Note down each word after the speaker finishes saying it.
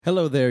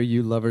Hello there,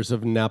 you lovers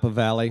of Napa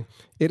Valley.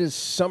 It is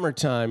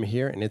summertime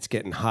here and it's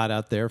getting hot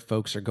out there.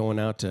 Folks are going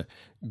out to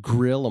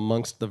grill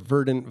amongst the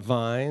verdant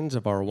vines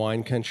of our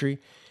wine country.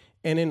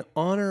 And in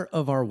honor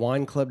of our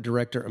wine club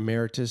director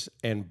emeritus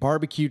and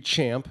barbecue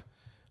champ,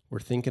 we're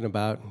thinking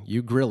about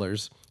you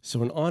grillers.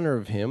 So in honor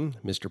of him,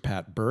 Mr.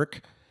 Pat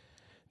Burke,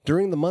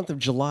 during the month of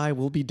July,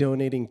 we'll be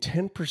donating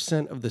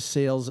 10% of the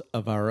sales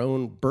of our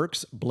own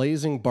Burke's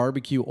Blazing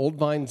Barbecue Old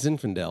Vine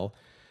Zinfandel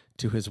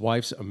to his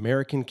wife's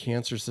American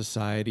Cancer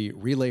Society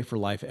Relay for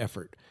Life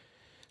effort.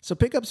 So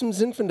pick up some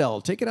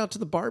Zinfandel, take it out to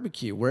the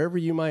barbecue, wherever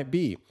you might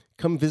be.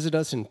 Come visit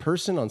us in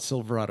person on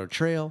Silverado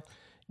Trail.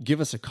 Give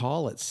us a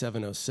call at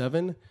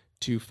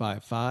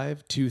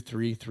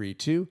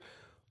 707-255-2332,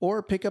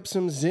 or pick up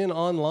some Zin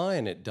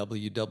online at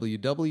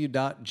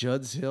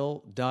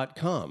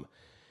www.judshill.com.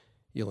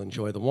 You'll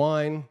enjoy the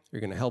wine,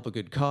 you're going to help a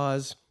good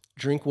cause,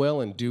 drink well,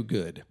 and do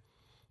good.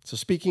 So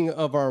speaking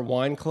of our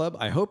wine club,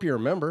 I hope you're a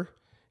member.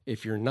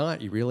 If you're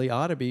not, you really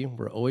ought to be.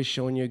 We're always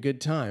showing you a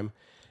good time.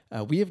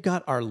 We have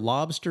got our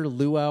Lobster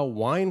Luau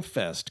Wine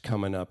Fest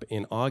coming up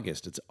in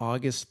August. It's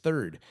August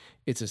 3rd.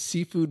 It's a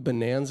seafood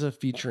bonanza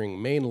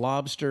featuring Maine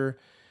lobster,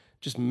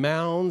 just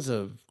mounds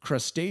of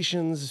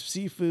crustaceans,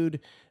 seafood,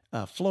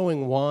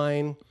 flowing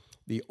wine,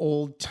 the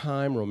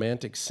old-time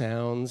romantic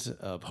sounds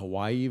of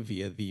Hawaii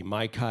via the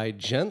Maikai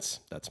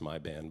Gents. That's my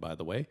band, by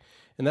the way.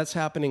 And that's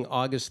happening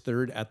August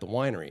 3rd at the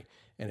winery.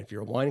 And if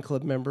you're a wine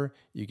club member,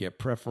 you get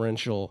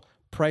preferential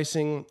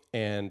pricing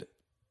and,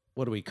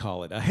 what do we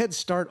call it? A head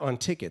start on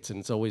tickets, and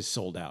it's always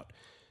sold out.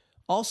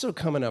 Also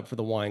coming up for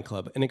the wine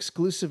club, an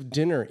exclusive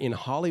dinner in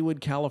Hollywood,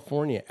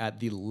 California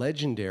at the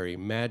legendary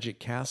Magic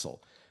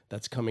Castle.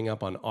 That's coming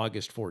up on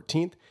August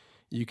 14th.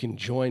 You can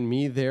join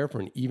me there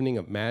for an evening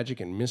of magic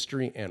and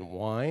mystery and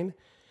wine.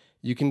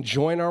 You can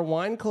join our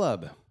wine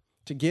club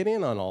to get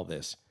in on all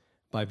this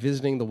by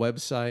visiting the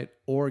website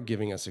or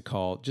giving us a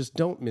call. Just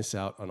don't miss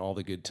out on all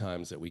the good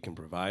times that we can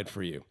provide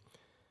for you.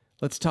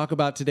 Let's talk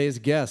about today's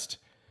guest.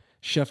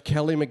 Chef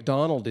Kelly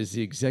McDonald is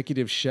the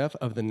executive chef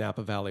of the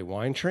Napa Valley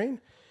Wine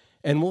Train,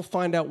 and we'll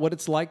find out what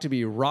it's like to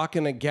be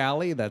rocking a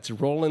galley that's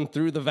rolling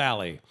through the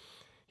valley.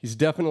 He's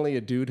definitely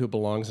a dude who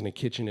belongs in a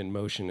kitchen in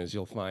motion, as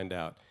you'll find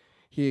out.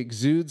 He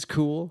exudes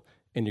cool,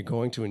 and you're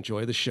going to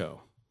enjoy the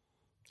show.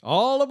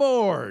 All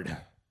aboard!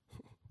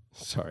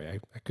 Sorry,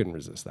 I couldn't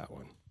resist that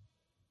one.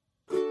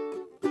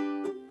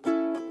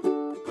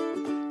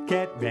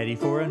 Get ready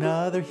for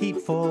another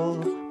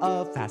heapful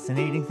of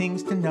fascinating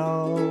things to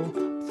know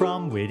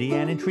from witty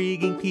and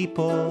intriguing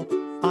people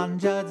on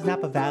Judd's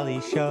Napa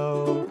Valley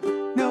Show.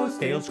 No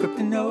stale script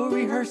and no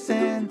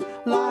rehearsing,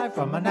 live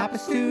from a Napa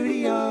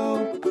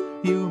studio.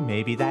 You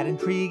may be that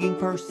intriguing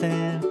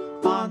person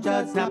on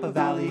Judd's Napa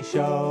Valley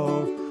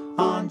Show.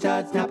 On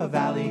Judd's Napa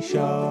Valley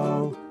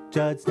Show.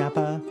 Judd's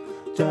Napa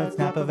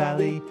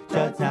Valley,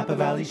 Judd's Napa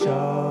Valley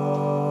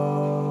Show.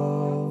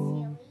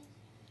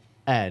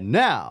 And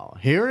now,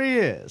 here he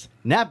is,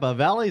 Napa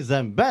Valley's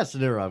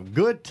ambassador of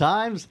good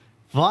times,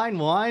 fine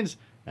wines,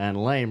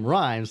 and lame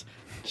rhymes,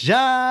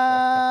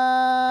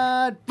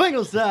 Judd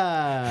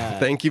Finkelstein.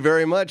 Thank you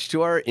very much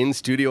to our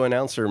in-studio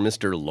announcer,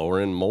 Mr.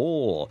 Lauren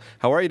Mole.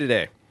 How are you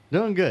today?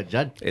 Doing good,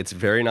 Judd. It's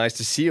very nice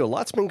to see you.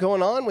 Lots been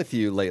going on with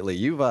you lately.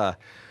 You've,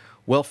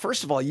 well,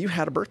 first of all, you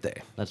had a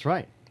birthday. That's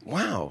right.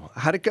 Wow.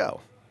 How'd it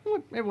go?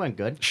 It went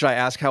good. Should I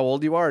ask how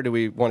old you are, or do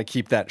we want to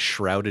keep that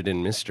shrouded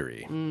in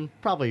mystery?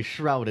 Probably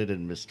shrouded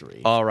in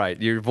mystery. All right.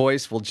 Your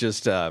voice will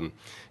just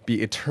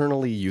be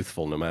eternally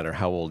youthful no matter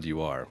how old you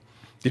are.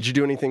 Did you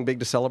do anything big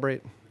to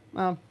celebrate?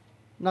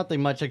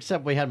 Nothing much,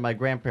 except we had my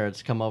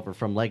grandparents come over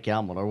from Lake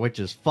Almanor, which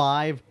is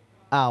 5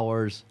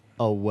 hours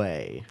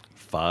away.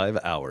 5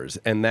 hours.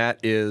 And that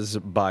is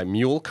by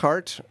mule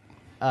cart?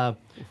 No,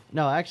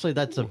 actually,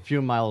 that's a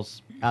few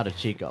miles out of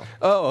Chico.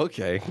 Oh,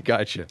 okay.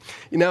 Gotcha.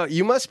 You know,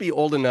 you must be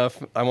old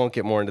enough. I won't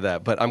get more into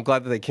that, but I'm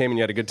glad that they came and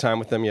you had a good time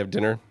with them. You have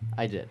dinner?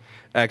 I did.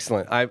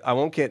 Excellent. I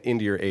won't get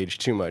into your age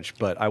too much,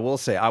 but I will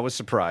say I was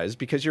surprised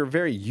because you're a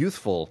very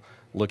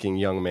youthful-looking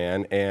young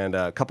man. And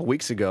a couple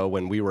weeks ago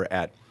when we were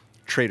at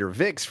Trader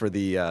Vic's for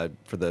the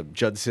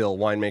Judd's Hill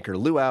winemaker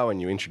Luau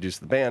and you introduced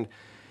the band,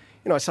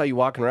 you know, I saw you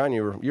walking around.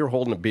 You were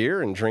holding a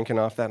beer and drinking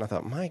off that, and I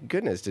thought, my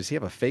goodness, does he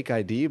have a fake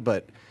ID?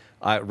 But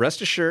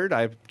rest assured,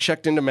 I've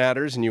checked into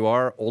matters, and you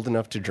are old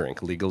enough to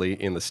drink legally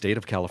in the state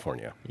of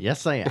California.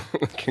 Yes, I am.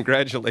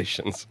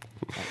 Congratulations.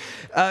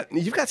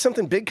 You've got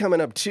something big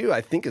coming up, too,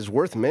 I think is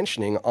worth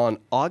mentioning. On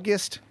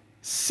August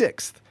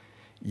 6th,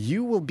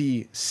 you will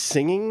be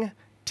singing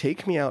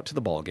Take Me Out to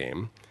the Ball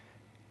Game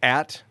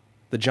at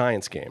the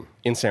Giants game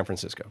in San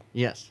Francisco.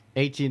 Yes,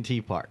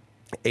 AT&T Park.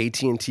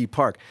 AT&T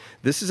Park.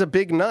 This is a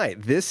big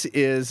night. This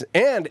is,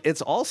 and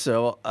it's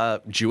also a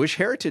Jewish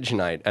Heritage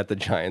Night at the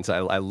Giants.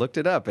 I looked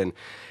it up, and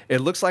it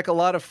looks like a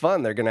lot of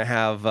fun. They're going to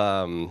have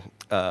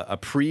a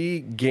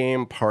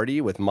pre-game party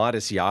with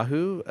Modest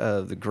Yahoo,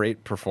 the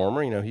great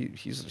performer. You know,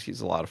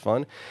 he's a lot of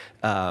fun.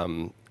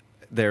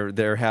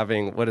 They're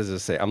having, what does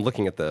this say? I'm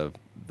looking at the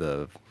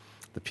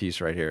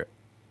piece right here.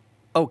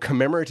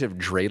 commemorative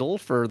dreidel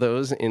for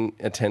those in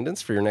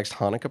attendance for your next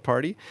Hanukkah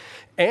party.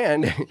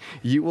 And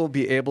you will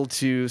be able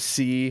to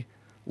see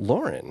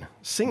Lauren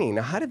singing.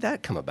 Now, how did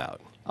that come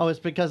about? Oh, it's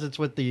because it's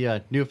with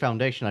the new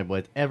foundation I'm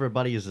with.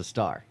 Everybody is a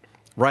star.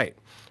 Right.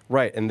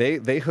 And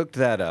they hooked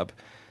that up,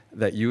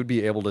 that you would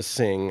be able to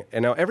sing.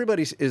 And now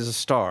Everybody is a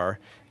Star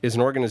is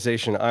an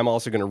organization. I'm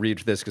also going to read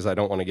this because I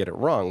don't want to get it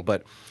wrong,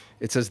 but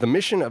it says the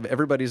mission of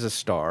Everybody's a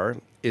Star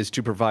is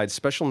to provide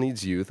special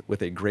needs youth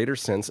with a greater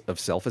sense of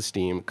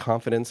self-esteem,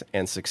 confidence,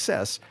 and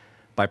success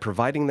by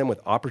providing them with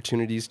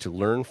opportunities to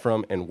learn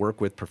from and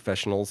work with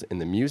professionals in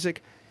the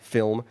music,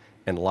 film,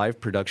 and live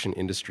production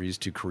industries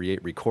to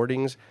create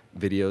recordings,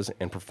 videos,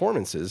 and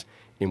performances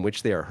in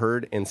which they are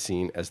heard and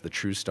seen as the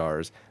true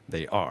stars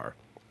they are.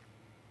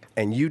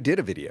 And you did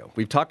a video.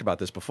 We've talked about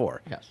this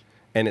before. Yes.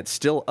 And it's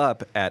still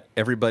up at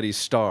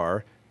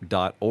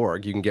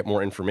everybodystar.org. You can get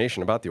more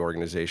information about the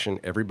organization,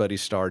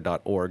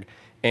 everybodystar.org,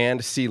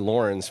 and see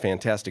Lauren's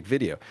fantastic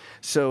video.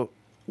 So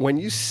when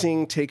you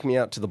sing Take Me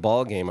Out to the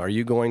Ball Game, are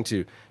you going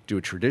to do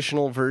a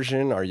traditional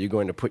version? Are you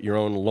going to put your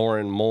own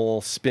Lauren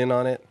Mole spin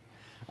on it?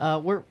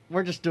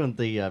 We're just doing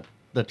the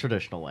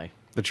traditional way.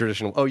 The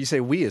traditional. Oh, you say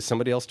we. Is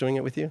somebody else doing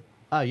it with you?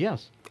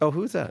 Yes. Oh,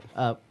 who's that?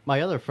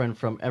 My other friend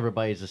from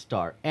Everybody's a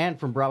Star and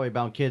from Broadway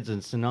Bound Kids in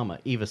Sonoma,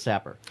 Eva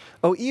Sapper.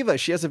 Oh, Eva.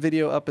 She has a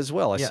video up as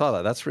well. I Yes. saw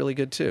that. That's really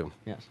good, too.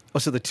 Yes. Oh,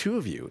 so the two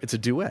of you. It's a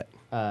duet.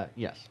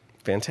 Yes.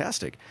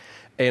 Fantastic.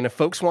 And if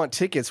folks want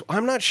tickets,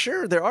 I'm not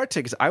sure there are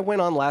tickets. I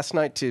went on last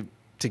night to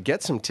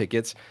get some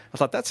tickets. I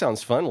thought that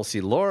sounds fun. We'll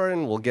see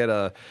Lauren. We'll get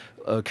a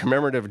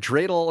commemorative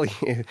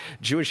dreidel,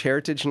 Jewish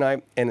Heritage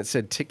Night, and it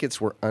said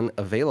tickets were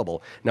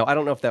unavailable. Now, I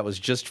don't know if that was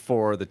just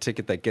for the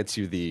ticket that gets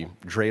you the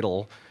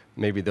dreidel.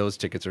 Maybe those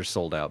tickets are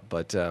sold out.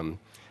 But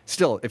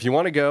still, if you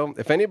want to go,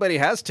 if anybody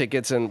has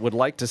tickets and would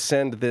like to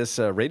send this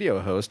radio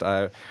host,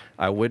 I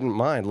wouldn't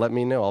mind. Let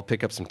me know. I'll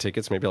pick up some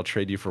tickets. Maybe I'll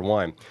trade you for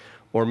wine.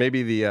 Or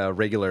maybe the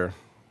regular...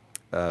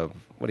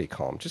 what do you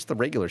call them? Just the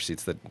regular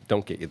seats that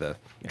don't get you the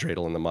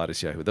dreidel and the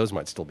modest Yahoo. Those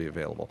might still be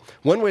available.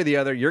 One way or the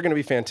other, you're going to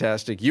be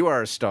fantastic. You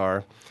are a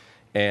star,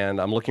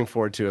 and I'm looking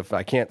forward to, if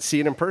I can't see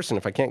it in person,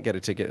 if I can't get a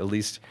ticket, at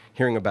least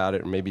hearing about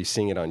it or maybe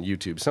seeing it on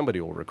YouTube. Somebody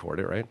will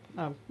record it, right?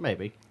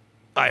 Maybe.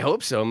 I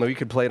hope so. Maybe we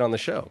could play it on the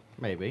show.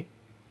 Maybe.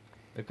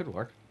 It could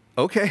work.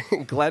 Okay.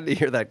 Glad to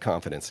hear that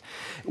confidence.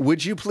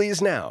 Would you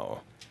please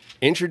now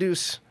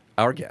introduce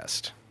our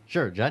guest?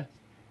 Sure, Judd.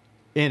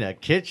 In a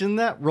kitchen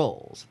that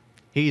rolls,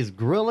 he's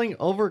grilling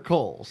over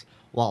coals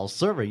while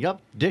serving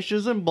up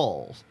dishes and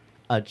bowls,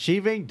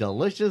 achieving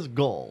delicious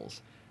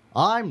goals.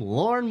 I'm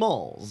Lauren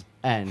Moles,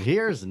 and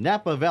here's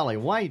Napa Valley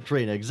Wine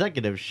Train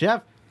Executive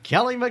Chef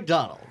Kelly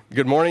McDonald.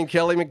 Good morning,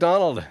 Kelly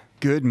McDonald.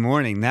 Good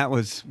morning. That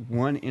was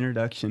one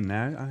introduction.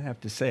 That I have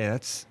to say,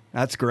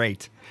 that's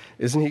great.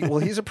 Isn't he? Well,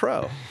 he's a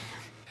pro.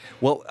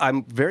 Well,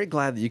 I'm very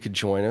glad that you could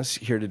join us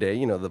here today.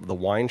 You know, the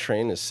wine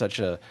train is such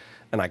an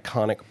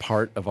iconic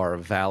part of our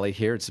valley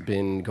here. It's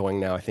been going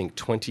now, I think,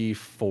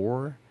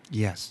 24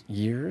 Yes.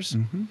 years.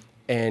 Mm-hmm.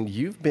 And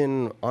you've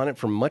been on it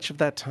for much of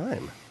that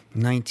time.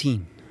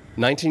 19.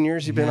 19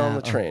 years you've been on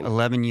the train.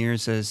 11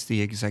 years as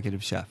the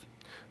executive chef.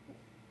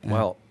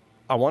 Well,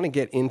 I want to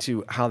get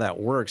into how that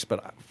works,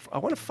 but I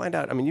want to find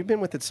out. I mean, you've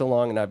been with it so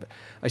long, and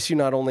I see you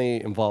not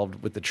only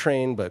involved with the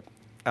train, but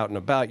out and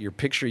about. Your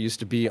picture used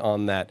to be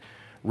on that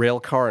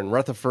rail car in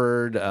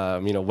Rutherford,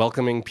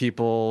 welcoming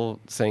people,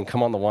 saying,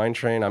 "Come on the wine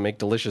train, I make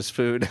delicious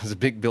food." There's a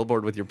big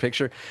billboard with your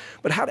picture.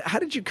 But how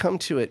did you come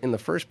to it in the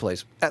first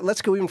place?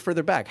 Let's go even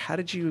further back.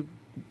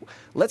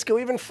 Let's go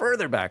even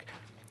further back.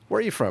 Where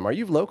are you from? Are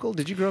you local?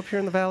 Did you grow up here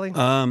in the valley?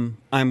 I'm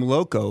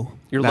loco.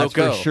 You're that's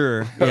loco. for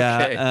sure.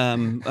 Okay.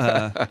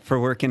 Yeah. For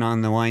working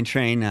on the wine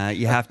train,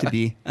 you have to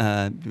be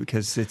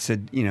because it's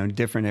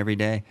different every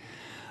day.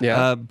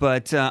 Yeah.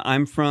 But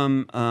I'm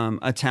from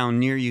a town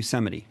near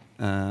Yosemite.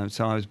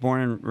 So I was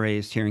born and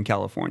raised here in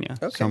California.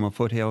 Okay. So I'm a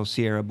foothill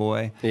Sierra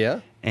boy. Yeah.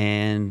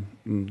 And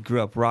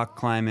grew up rock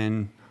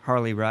climbing,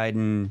 Harley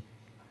riding,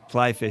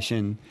 fly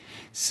fishing.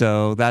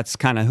 So that's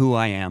kind of who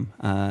I am.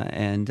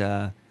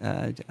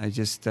 I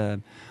just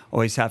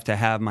always have to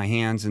have my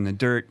hands in the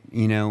dirt,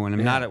 when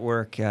I'm not at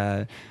work.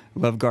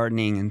 Love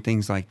gardening and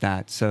things like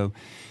that. So,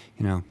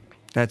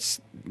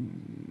 that's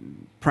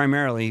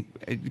primarily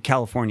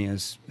California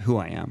is who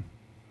I am.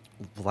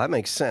 Well, that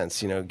makes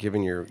sense.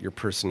 Given your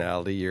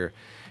personality, you're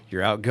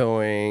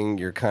outgoing,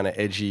 you're kind of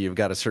edgy, you've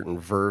got a certain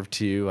verve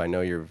to you. I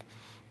know you're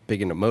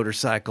big into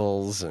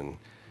motorcycles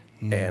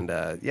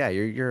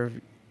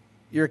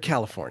you're a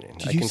Californian.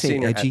 Did you say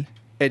edgy?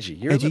 Edgy.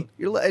 You're edgy?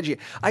 You're a little edgy.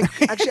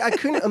 I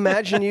couldn't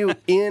imagine you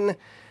in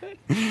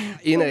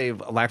a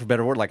lack of a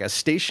better word, like a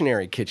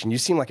stationary kitchen. You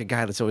seem like a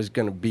guy that's always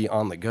going to be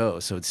on the go.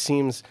 So it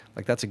seems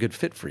like that's a good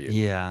fit for you.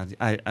 Yeah,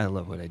 I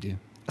love what I do.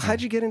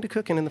 How'd you get into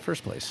cooking in the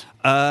first place?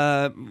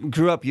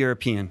 Grew up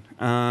European.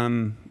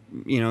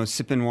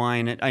 Sipping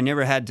wine. I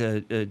never had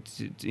to,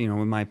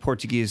 with my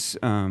Portuguese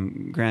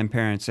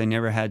grandparents, I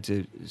never had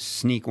to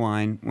sneak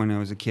wine when I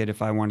was a kid.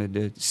 If I wanted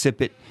to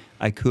sip it,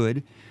 I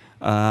could.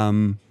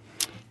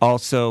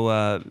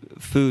 also,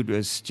 food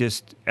was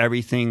just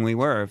everything we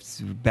were.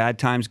 Bad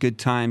times, good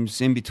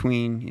times, in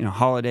between,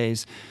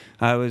 holidays.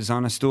 I was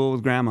on a stool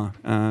with Grandma,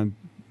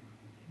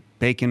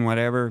 baking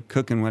whatever,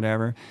 cooking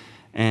whatever,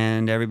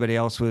 and everybody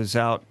else was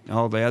out.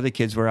 All the other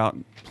kids were out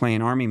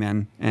playing army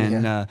men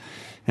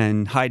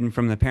and hiding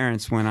from the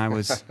parents when I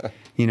was,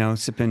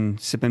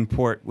 sipping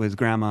port with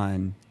Grandma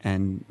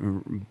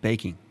and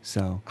baking.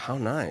 So how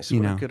nice! What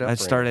a good I upbringing.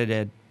 started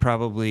at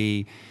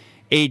probably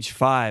age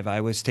 5.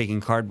 I was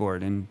taking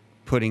cardboard and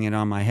putting it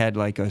on my head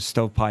like a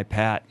stovepipe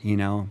hat.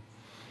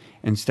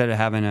 Instead of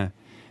having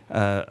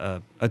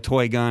a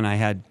toy gun, I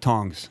had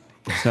tongs.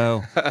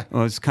 So it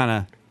was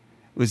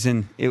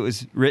it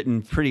was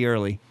written pretty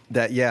early.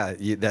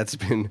 That's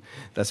been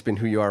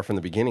who you are from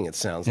the beginning, it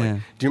sounds like. Yeah.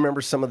 Do you remember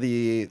some of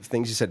the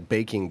things you said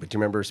baking, but do you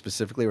remember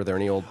specifically, were there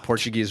any old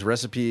Portuguese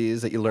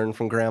recipes that you learned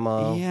from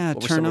Grandma? Yeah,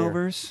 What were some of your-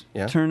 turnovers.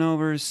 Yeah?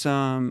 Turnovers.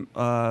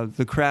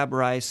 The crab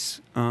rice,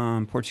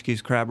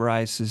 Portuguese crab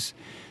rice is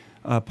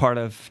part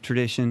of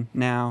tradition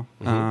now.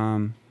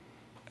 Mm-hmm.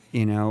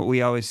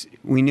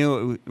 We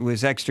knew it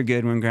was extra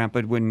good when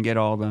Grandpa wouldn't get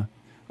all the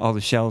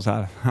shells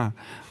out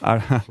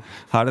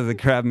of the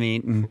crab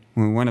meat, and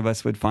when one of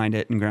us would find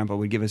it, and Grandpa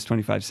would give us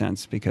 25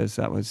 cents because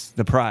that was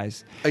the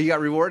prize. Oh, you got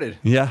rewarded.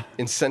 Yeah.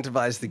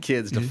 Incentivize the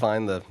kids to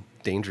find the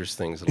dangerous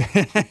things.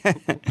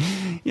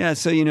 Yeah,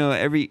 so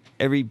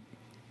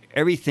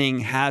everything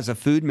has a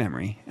food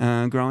memory.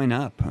 Growing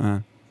up,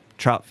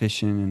 trout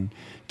fishing and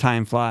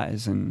tying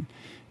flies and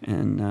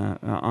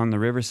on the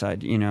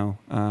riverside,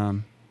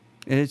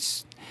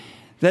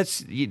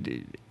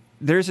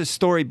 there's a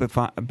story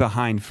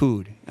behind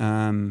food.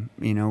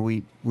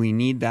 We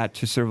need that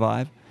to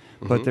survive,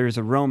 but there's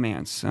a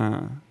romance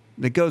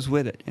that goes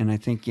with it, and I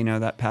think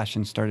that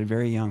passion started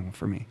very young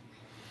for me.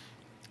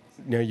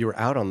 You were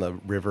out on the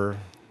river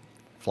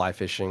fly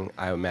fishing.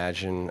 I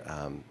imagine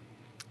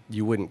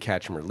you wouldn't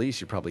catch and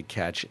release. You probably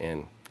catch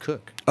and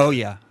cook. Oh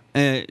yeah.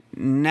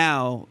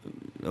 Now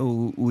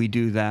we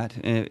do that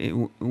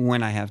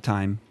when I have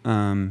time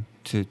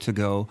to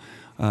go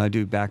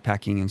do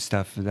backpacking and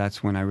stuff.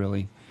 That's when I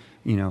really,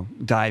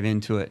 dive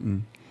into it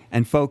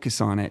and focus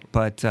on it.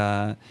 But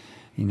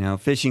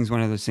fishing's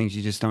one of those things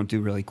you just don't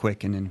do really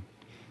quick and then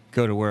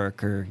go to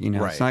work, or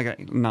Right.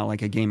 it's not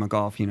like a game of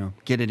golf.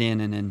 Get it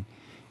in and then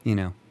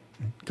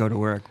go to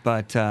work.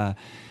 But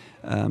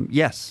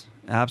yes,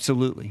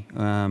 absolutely.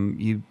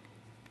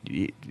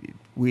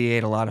 We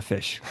ate a lot of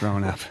fish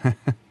growing up.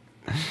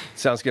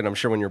 Sounds good. I'm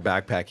sure when you're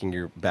backpacking,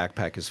 your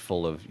backpack is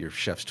full of your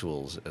chef's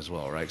tools as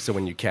well, right? So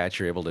when you catch,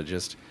 you're able to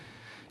just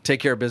take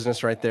care of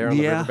business right there on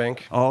the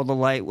riverbank. All the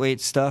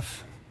lightweight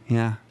stuff.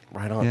 Yeah.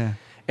 Right on. Yeah.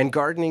 And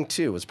gardening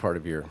too was part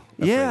of your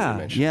upbringing, you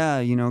mentioned.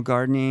 Yeah.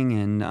 Gardening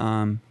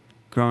and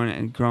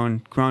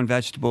growing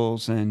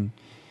vegetables, and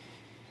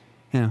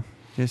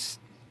just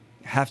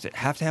have to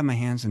have my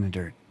hands in the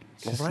dirt.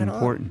 It's just Right on.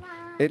 important.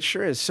 It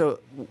sure is. So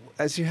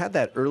as you had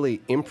that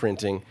early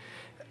imprinting,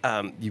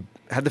 you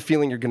had the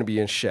feeling you're going to be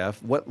a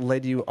chef. What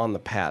led you on the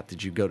path?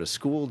 Did you go to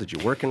school? Did you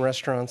work in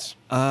restaurants?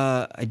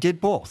 I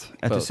did both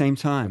at the Both. same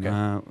time.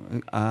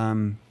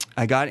 Okay.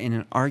 I got in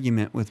an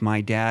argument with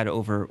my dad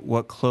over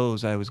what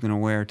clothes I was going to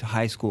wear to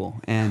high school,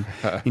 and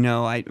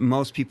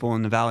most people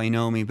in the valley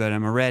know me, but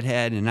I'm a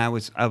redhead, and I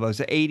was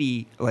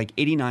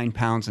 89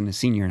 pounds and a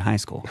senior in high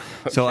school,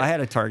 so I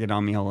had a target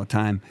on me all the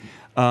time,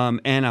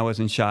 and I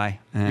wasn't shy.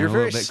 And You're a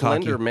very little bit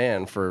slender cocky.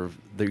 man for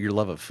your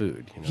love of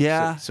food.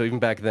 Yeah. So even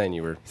back then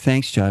you were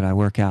Thanks, Judd. I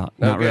work out.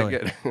 Not Okay, really.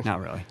 good. Not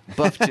really.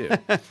 buff too.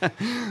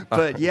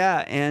 But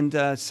yeah,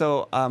 and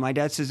so my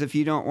dad says, if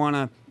you don't want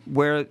to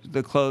wear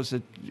the clothes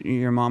that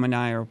your mom and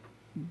I are,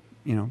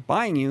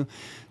 buying you,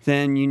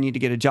 then you need to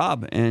get a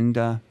job.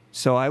 And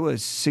so I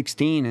was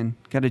 16 and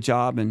got a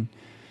job, and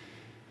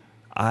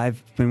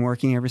I've been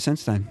working ever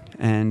since then,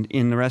 and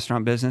in the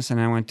restaurant business. And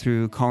I went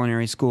through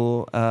culinary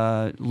school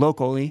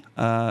locally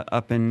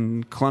up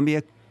in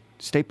Columbia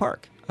State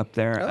Park, up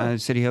there,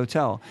 City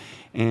Hotel.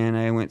 And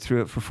I went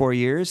through it for 4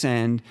 years,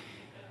 and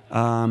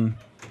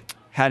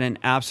had an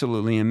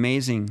absolutely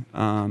amazing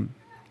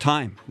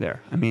time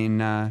there. I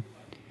mean,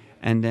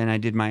 and then I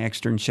did my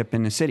externship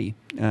in the city.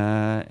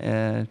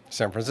 San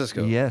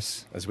Francisco.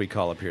 Yes. As we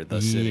call up here,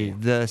 the city.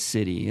 The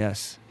city,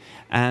 yes.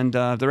 And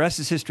the rest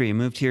is history. I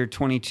moved here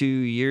 22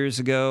 years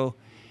ago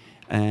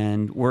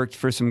and worked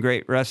for some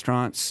great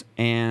restaurants,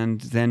 and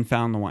then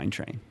found the wine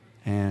train.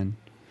 And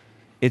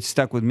it's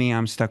stuck with me.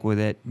 I'm stuck with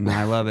it, and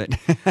I love it.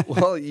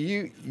 Well,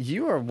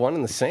 you are one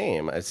and the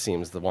same, it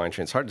seems, the wine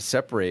train. It's hard to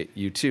separate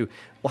you two.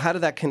 Well, how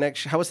was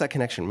that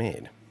connection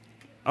made?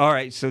 All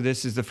right, so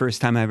this is the first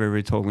time I've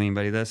ever told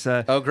anybody this.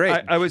 Oh,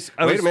 great. Wait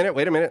Wait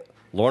a minute.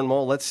 Lauren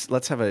Mole,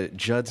 let's have a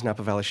Judd's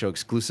Napa Valley Show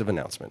exclusive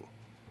announcement.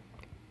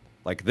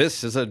 Like,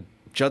 this is a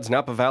Judd's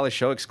Napa Valley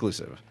Show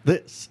exclusive.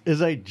 This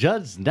is a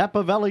Judd's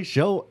Napa Valley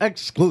Show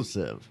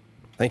exclusive.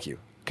 Thank you.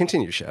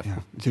 Continue, Chef. Yeah,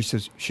 there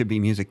should be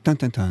music. Dun,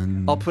 dun,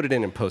 dun. I'll put it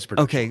in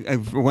post-production. Okay,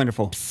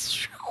 wonderful.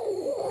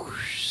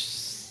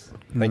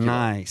 Thank you,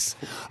 Nice.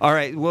 All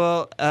right.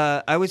 Well,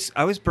 I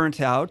was burnt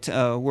out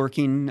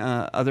working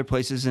other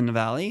places in the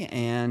valley,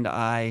 and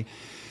I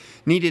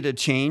needed a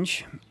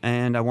change,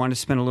 and I wanted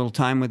to spend a little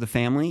time with the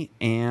family,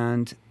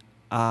 and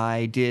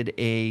I did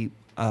a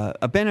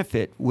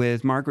benefit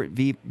with Margaret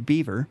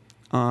Beaver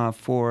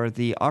for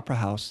the Opera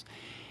House,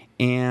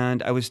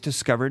 and I was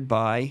discovered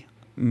by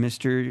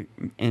Mr.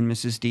 and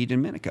Mrs. D.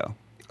 Domenico.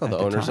 Oh, the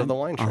owners of the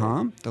wine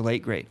train. The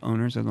late, great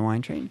owners of the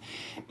wine train.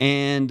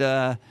 And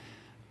I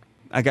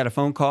got a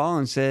phone call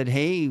and said,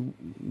 hey,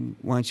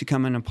 why don't you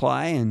come and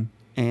apply?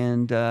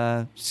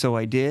 And so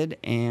I did,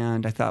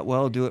 and I thought,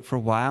 well, I'll do it for a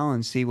while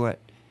and see what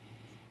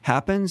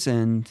happens.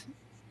 And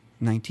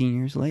 19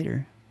 years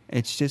later,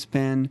 it's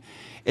been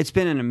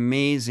an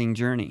amazing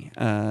journey.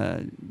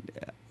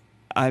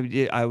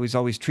 I was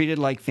always treated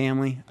like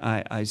family.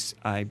 I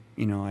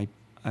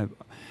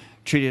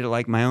treated it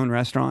like my own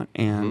restaurant,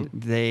 and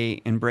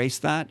they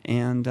embraced that,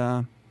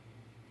 and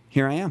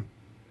here I am.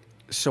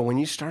 So when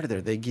you started there,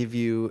 they give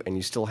you, and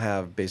you still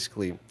have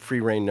basically free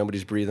reign.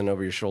 Nobody's breathing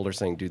over your shoulder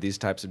saying, do these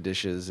types of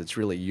dishes. It's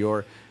really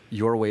your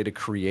way to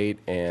create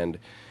and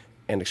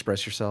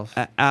express yourself.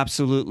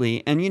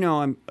 Absolutely. And,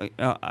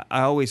 I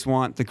always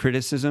want the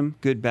criticism,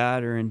 good,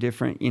 bad, or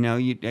indifferent.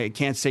 I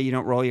can't say you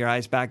don't roll your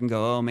eyes back and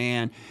go, oh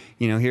man,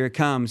 here it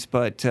comes.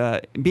 But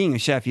being a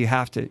chef, you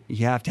have to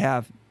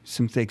have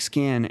some thick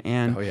skin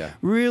and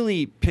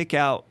really pick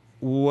out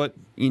what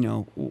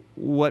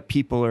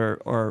people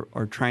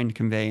are trying to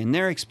convey in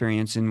their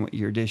experience and what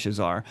your dishes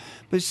are.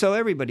 But so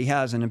everybody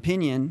has an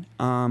opinion,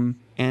 and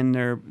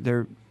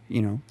they're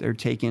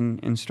taken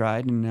in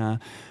stride. And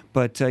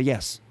but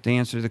yes, to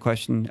answer the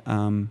question,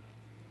 I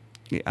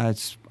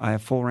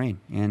have full reign,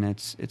 and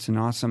it's an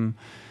awesome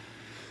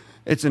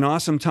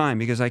time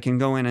because I can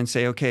go in and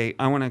say, okay,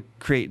 I want to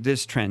create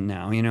this trend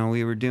now.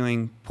 We were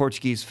doing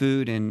Portuguese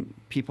food, and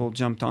people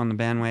jumped on the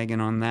bandwagon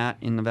on that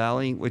in the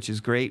Valley, which is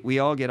great. We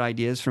all get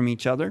ideas from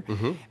each other,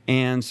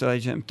 and so I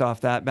jumped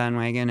off that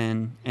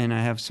bandwagon, and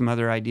I have some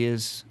other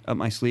ideas up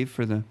my sleeve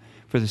for the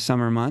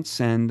summer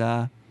months,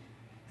 and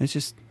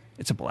it's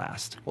a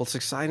blast. Well, it's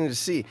exciting to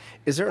see.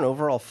 Is there an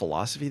overall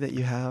philosophy that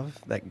you have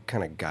that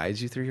kind of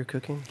guides you through your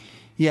cooking?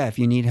 Yeah, if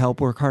you need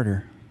help, work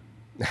harder.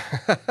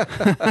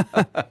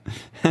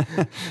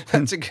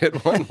 That's a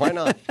good one. Why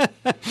not?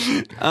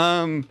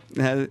 I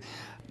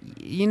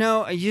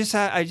just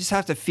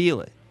have to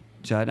feel it,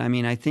 Judd. I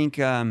mean, I think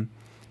I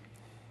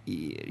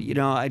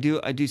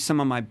do some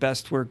of my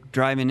best work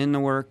driving into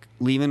work,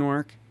 leaving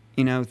work.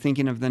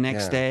 Thinking of the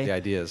next day. The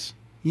ideas.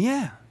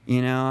 Yeah,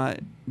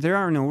 there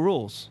are no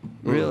rules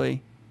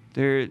really.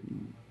 I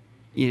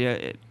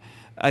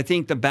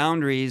think the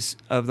boundaries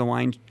of the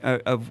wine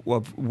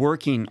of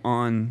working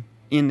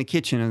in the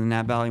kitchen of the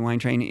Napa Valley Wine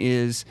Train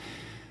is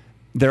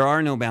there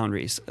are no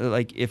boundaries.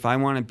 Like if I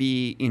want to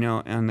be,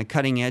 on the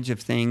cutting edge of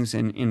things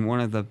and in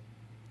one of the,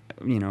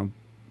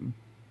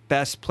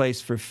 best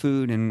place for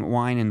food and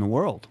wine in the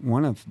world,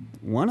 one of,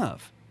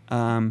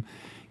 to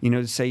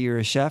say you're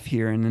a chef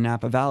here in the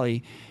Napa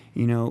Valley,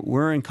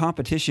 we're in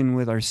competition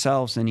with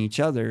ourselves and each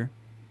other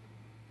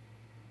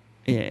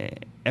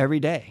every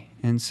day.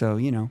 And so,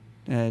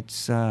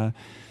 it's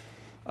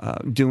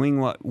doing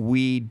what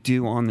we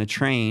do on the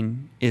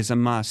train is a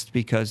must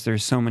because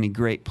there's so many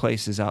great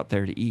places out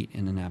there to eat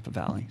in the Napa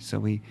Valley. So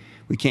we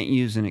can't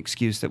use an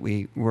excuse that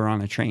we're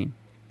on a train.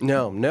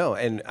 No.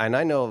 And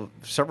I know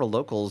several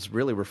locals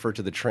really refer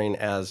to the train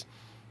as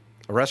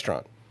a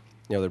restaurant.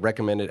 They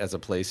recommend it as a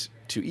place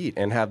to eat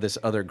and have this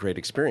other great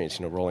experience,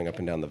 rolling up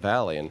and down the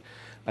valley. And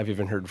I've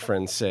even heard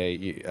friends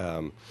say,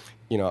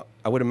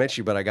 I would have met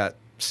you, but I got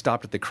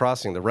stopped at the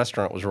crossing. The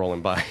restaurant was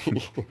rolling by.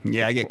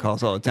 Yeah, I get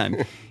calls all the time.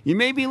 You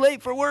may be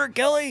late for work,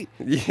 Kelly.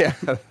 Yeah.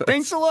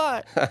 Thanks a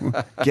lot.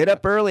 Get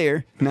up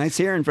earlier. Nice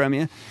hearing from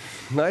you.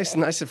 Nice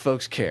that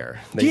folks care.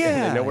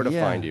 They know where to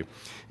find you.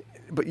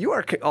 But you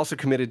are also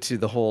committed to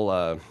the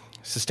whole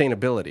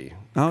sustainability,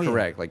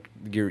 correct? Yeah. Like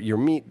your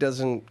meat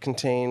doesn't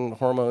contain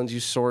hormones. You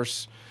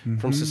source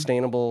from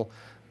sustainable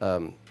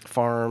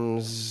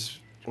farms.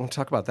 You want to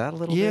talk about that a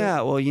little bit?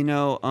 Yeah, well,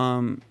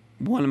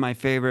 one of my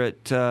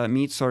favorite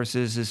meat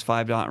sources is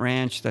 5 Dot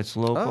Ranch. That's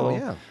local. Oh,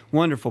 yeah.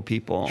 Wonderful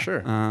people.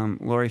 Sure.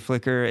 Lori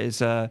Flicker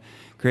is a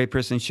great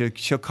person.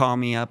 She'll call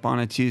me up on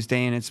a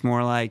Tuesday, and it's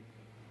more like,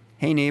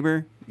 hey,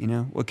 neighbor,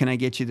 what can I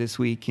get you this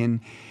week? And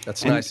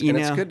that's nice. And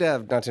it's good to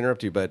have, not to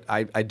interrupt you, but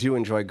I do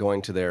enjoy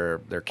going to their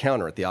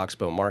counter at the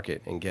Oxbow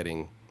Market and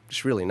getting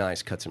just really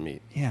nice cuts of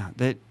meat. Yeah,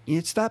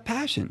 it's that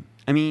passion.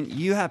 I mean,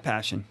 you have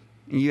passion.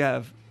 You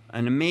have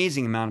an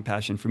amazing amount of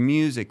passion for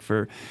music,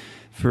 for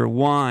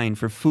wine,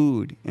 for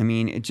food. I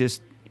mean, it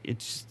just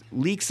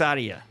leaks out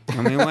of you.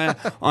 I mean,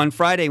 on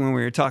Friday when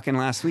we were talking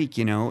last week,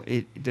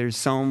 there's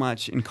so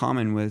much in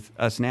common with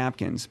us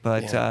napkins.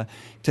 But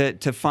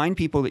to find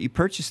people that you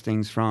purchase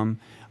things from,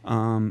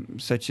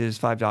 such as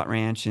 5 Dot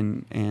Ranch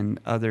and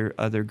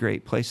other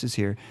great places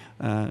here,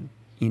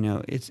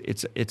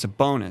 it's a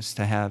bonus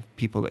to have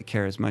people that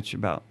care as much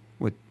about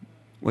what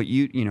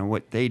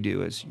they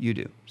do as you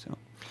do. So,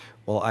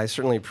 well, I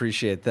certainly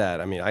appreciate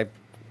that. I mean, I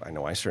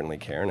know I certainly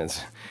care, and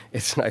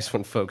it's nice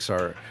when folks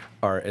are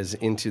as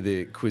into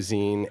the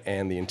cuisine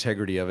and the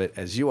integrity of it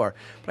as you are.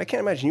 But I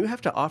can't imagine you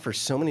have to offer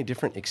so many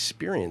different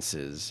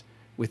experiences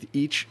with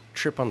each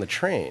trip on the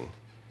train.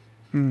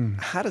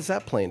 How does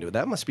that play into it?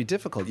 That must be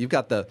difficult. You've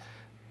got the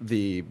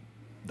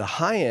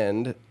high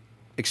end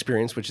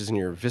experience, which is in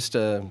your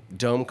Vista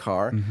Dome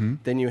car.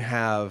 Then you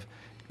have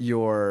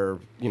your,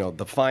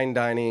 the fine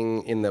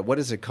dining in the, what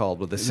is it called,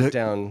 with the sit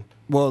down?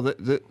 Well,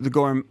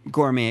 the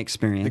gourmet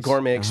experience. The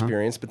gourmet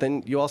experience, but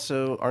then you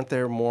also, aren't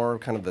there more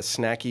kind of the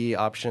snacky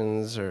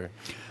options or?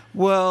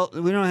 Well,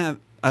 we don't have.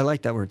 I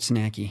like that word,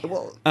 snacky.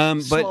 Well,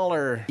 but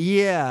smaller.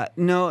 Yeah,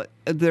 no.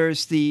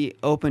 There's the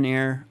open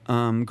air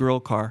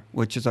grill car,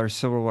 which is our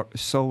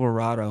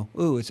Silverado.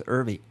 Ooh, it's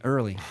early.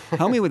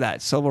 Help me with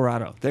that,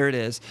 Silverado. There it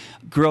is,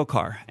 grill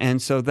car,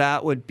 and so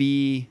that would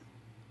be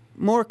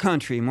more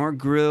country, more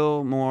grill,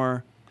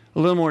 a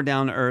little more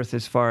down to earth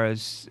as far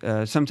as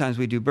sometimes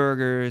we do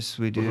burgers,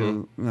 we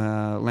do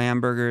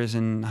lamb burgers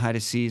and height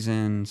of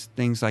seasons,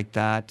 things like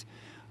that.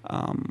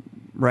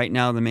 Right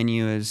now, the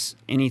menu is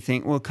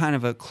anything, kind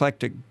of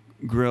eclectic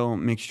grill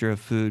mixture of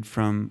food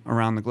from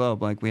around the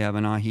globe. Like we have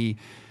an ahi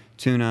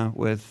tuna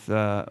with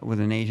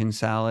an Asian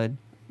salad,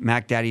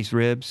 Mac Daddy's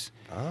ribs.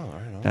 Oh, I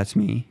don't know. That's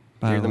me.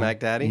 You're the Mac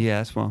Daddy?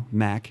 Yes, well,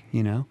 Mac,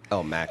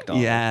 Oh,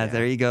 McDonald's. Yeah,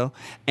 there you go.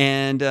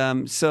 And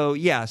so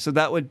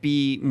that would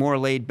be more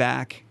laid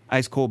back,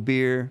 ice cold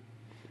beer.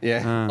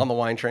 Yeah, on the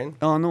wine train.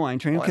 On the wine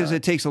train, because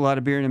it takes a lot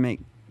of beer to make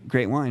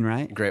great wine,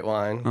 right? Great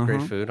wine,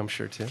 great food, I'm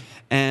sure too.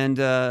 And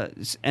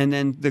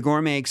then the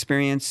gourmet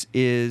experience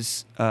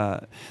is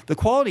the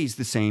quality is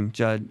the same,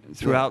 Judd,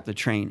 throughout the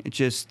train. It's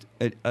just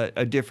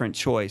a different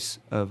choice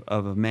of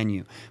a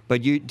menu.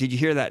 But did you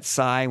hear that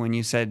sigh when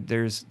you said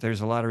there's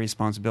a lot of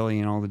responsibility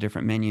in all the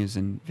different menus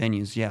and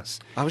venues? Yes,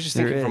 I was just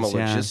thinking from a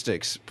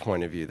logistics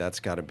point of view, that's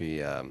got to be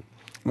a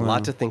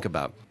lot to think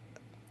about.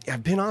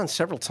 I've been on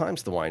several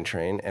times the wine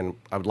train, and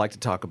I would like to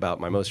talk about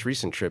my most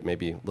recent trip,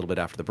 maybe a little bit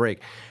after the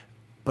break.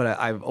 But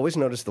I've always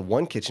noticed the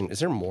one kitchen. Is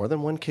there more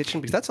than one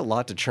kitchen? Because that's a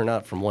lot to churn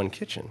out from one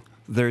kitchen.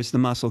 There's the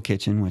Muscle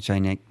Kitchen, which I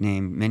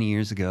nicknamed many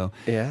years ago.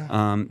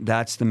 Yeah.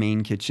 That's the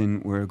main kitchen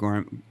where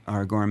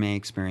our gourmet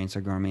experience,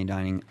 our gourmet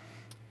dining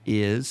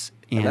is.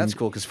 And that's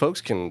cool because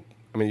folks can,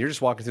 you're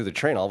just walking through the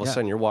train. All of a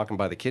sudden, you're walking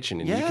by the kitchen,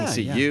 and you can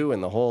see you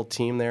and the whole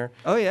team there.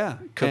 Oh, yeah.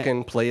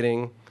 Cooking,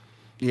 plating,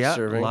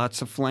 serving.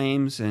 Lots of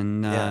flames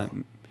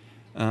and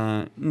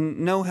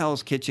no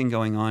Hell's Kitchen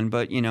going on,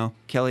 but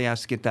Kelly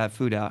has to get that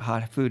food out.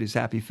 Hot food is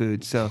happy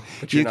food, so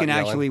you can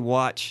actually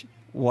watch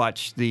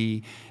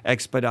the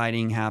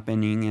expediting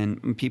happening,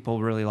 and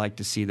people really like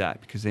to see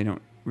that because they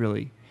don't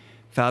really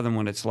fathom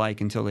what it's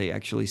like until they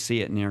actually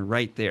see it, and they're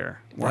right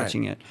there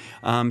watching it.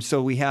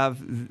 So we have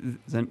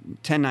the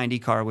 1090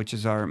 car, which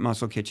is our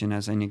Muscle Kitchen,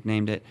 as I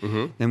nicknamed it.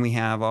 Then we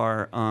have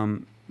our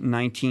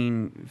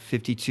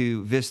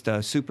 1952 Vista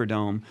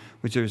Superdome,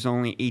 which there's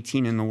only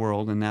 18 in the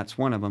world, and that's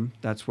one of them.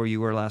 That's where you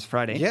were last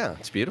Friday. Yeah,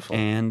 it's beautiful.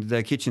 And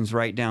the kitchen's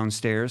right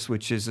downstairs,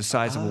 which is the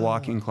size of a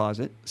walk-in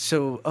closet.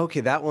 So,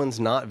 okay, that one's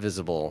not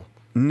visible.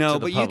 No, to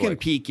the but public. you can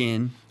peek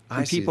in.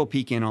 And people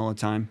peek in all the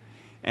time,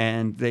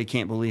 and they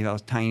can't believe how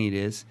tiny it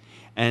is.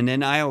 And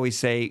then I always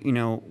say,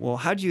 well,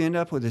 how'd you end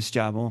up with this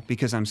job? Well,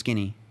 because I'm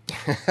skinny.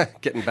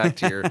 Getting back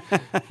to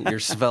your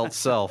svelte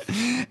self.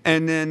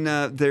 And then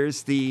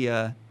there's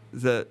the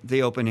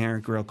open air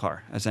grill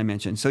car, as I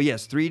mentioned. So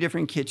yes, 3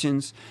 different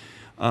kitchens,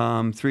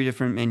 3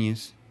 different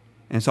menus,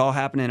 and it's all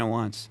happening at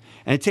once.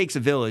 And it takes a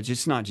village.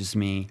 It's not just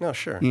me. No,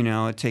 sure.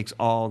 It takes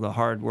all the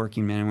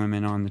hardworking men and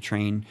women on the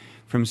train,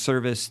 from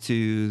service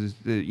to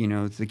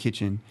the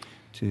kitchen,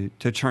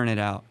 to churn it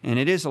out. And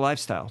it is a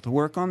lifestyle. To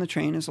work on the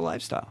train is a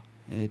lifestyle.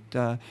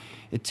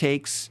 It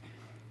takes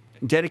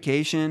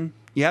dedication.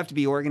 You have to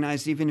be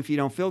organized, even if you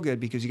don't feel good,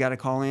 because you got to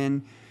call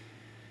in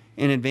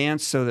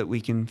advance so that we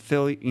can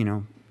fill.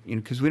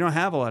 Because we don't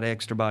have a lot of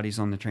extra bodies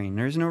on the train.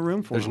 There's no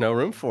room for it. There's no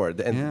room for it.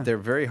 And they're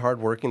very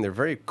hardworking. They're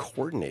very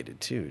coordinated,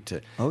 too,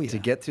 to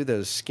get through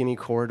those skinny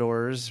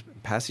corridors,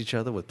 pass each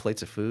other with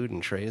plates of food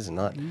and trays and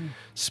not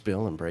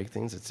spill and break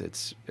things.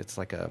 It's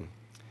like a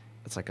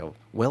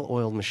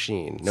well-oiled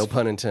machine, no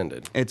pun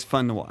intended. It's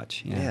fun to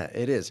watch. Yeah,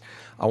 it is.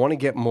 I want to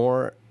get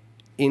more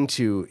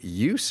into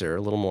you, sir,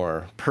 a little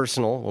more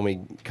personal. When we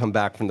come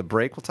back from the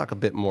break, we'll talk a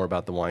bit more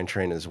about the wine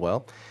train as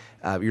well.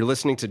 You're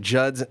listening to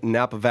Judd's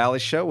Napa Valley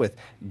Show with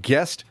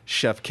guest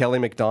Chef Kelly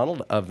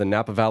McDonald of the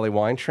Napa Valley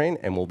Wine Train,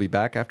 and we'll be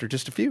back after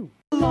just a few.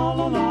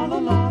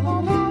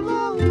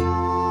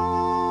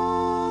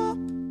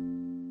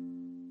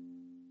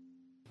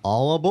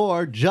 All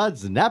aboard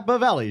Judd's Napa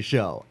Valley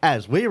Show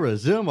as we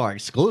resume our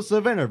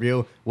exclusive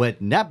interview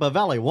with Napa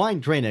Valley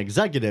Wine Train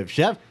Executive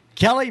Chef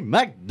Kelly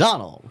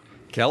McDonald.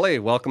 Kelly,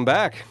 welcome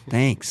back.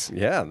 Thanks.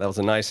 Yeah, that was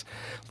a nice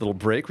little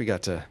break. We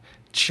got to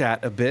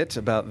chat a bit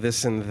about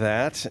this and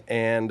that,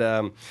 and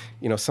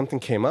something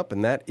came up,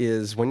 and that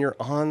is when you're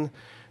on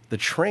the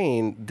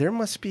train, there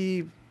must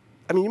be,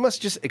 you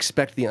must just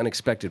expect the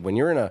unexpected. When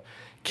you're in a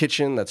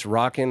kitchen that's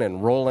rocking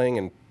and rolling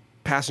and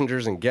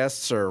passengers and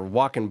guests are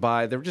walking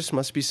by, there just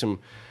must be some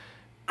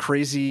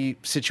crazy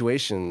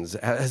situations.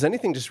 Has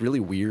anything just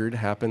really weird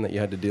happened that you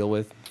had to deal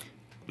with?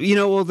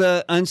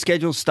 The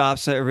unscheduled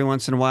stops every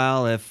once in a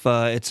while. If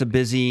it's a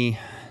busy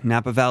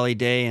Napa Valley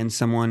day and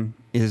someone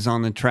is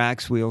on the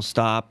tracks, we'll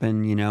stop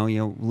and,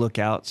 you'll look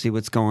out, see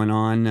what's going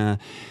on.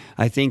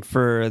 I think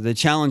for the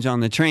challenge on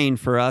the train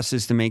for us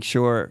is to make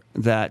sure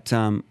that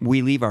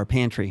we leave our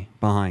pantry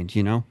behind,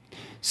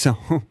 So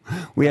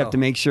we have to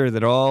make sure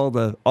that all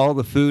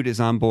the food is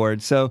on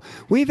board. So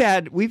we've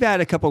had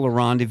a couple of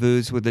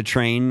rendezvous with the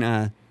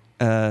train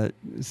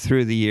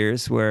through the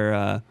years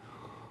where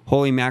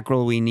holy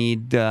mackerel, we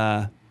need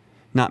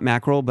not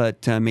mackerel,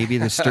 but maybe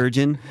the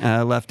sturgeon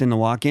left in the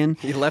walk-in.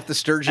 You left the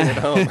sturgeon at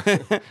home.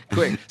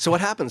 Quick. So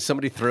what happens?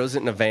 Somebody throws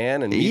it in a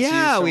van and meets you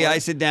somewhere? We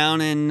ice it down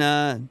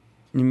and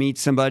meet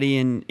somebody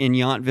in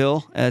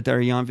Yountville at our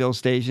Yountville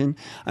station.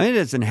 I mean, it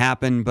doesn't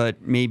happen,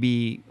 but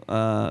maybe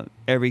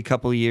every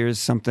couple of years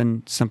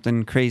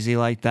something crazy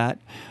like that.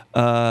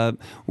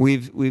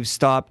 We've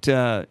stopped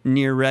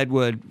near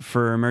Redwood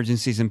for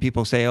emergencies, and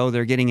people say, "Oh,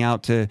 they're getting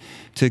out to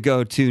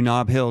go to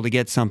Nob Hill to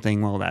get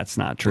something." Well, that's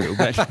not true.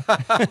 But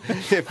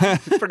you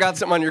forgot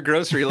something on your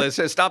grocery list.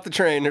 Say, stop the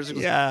train. There's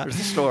the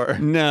store.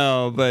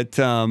 No, but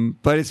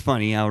it's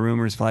funny how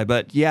rumors fly.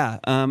 But yeah,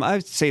 I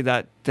would say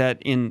that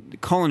in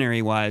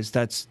culinary wise,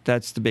 that's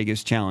the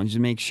biggest challenge, to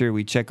make sure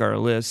we check our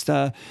list.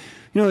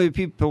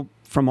 People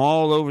from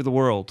all over the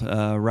world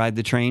ride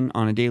the train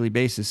on a daily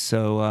basis.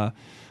 So,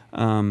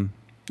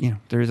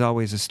 there's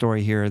always a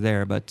story here or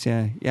there. But,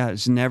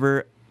 it's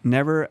never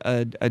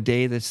a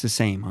day that's the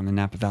same on the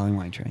Napa Valley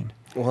Wine Train.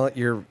 Well,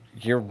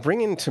 you're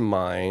bringing to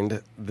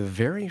mind the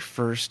very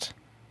first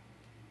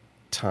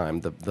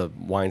time the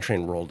wine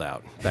train rolled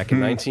out back in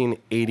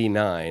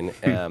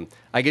 1989.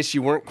 I guess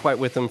you weren't quite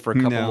with them for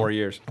a couple more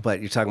years,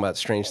 but you're talking about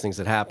strange things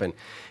that happen.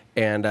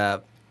 And I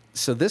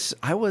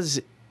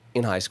was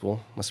in high school,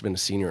 must have been a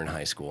senior in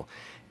high school.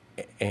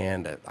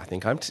 And I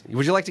think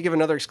would you like to give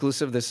another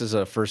exclusive? This is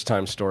a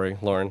first-time story,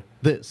 Lauren.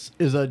 This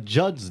is a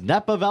Judd's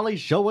Napa Valley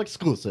Show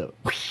exclusive.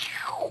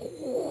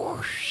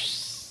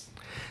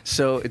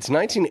 So it's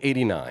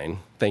 1989.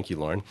 Thank you,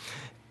 Lauren.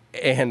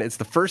 And it's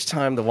the first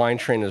time the wine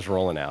train is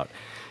rolling out.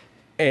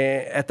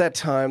 And at that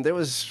time, there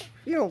was,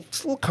 a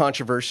little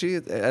controversy,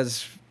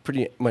 as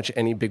pretty much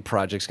any big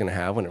project's going to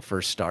have when it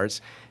first starts.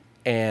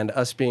 And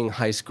us being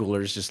high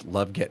schoolers just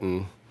love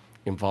getting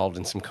involved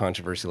in some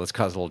controversy. Let's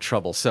cause a little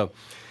trouble. So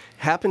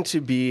happened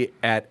to be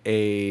at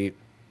a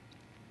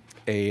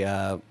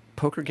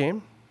poker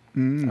game.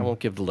 I won't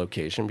give the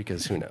location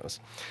because who knows.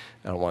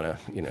 I don't want to,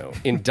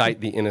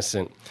 indict the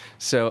innocent.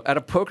 So at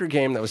a poker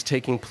game that was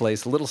taking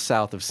place a little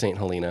south of St.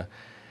 Helena,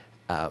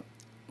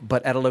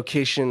 but at a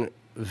location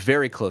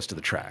very close to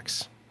the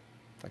tracks,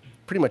 like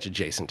pretty much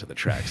adjacent to the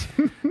tracks.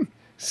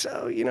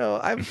 So,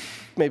 I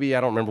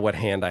don't remember what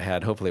hand I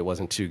had. Hopefully it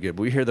wasn't too good.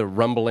 But we hear the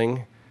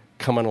rumbling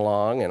coming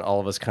along, and all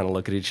of us kind of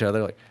look at each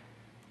other like,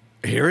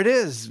 here it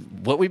is,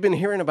 what we've been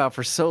hearing about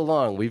for so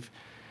long. We've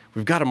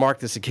got to mark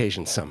this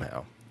occasion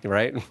somehow,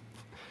 right?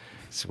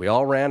 So we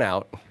all ran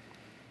out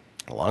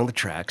along the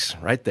tracks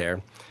right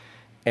there.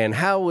 And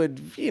how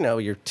would,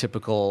 your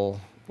typical,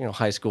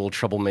 high school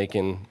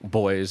troublemaking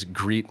boys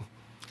greet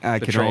I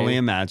the can train? only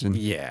imagine.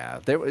 Yeah,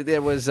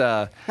 there was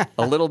a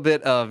little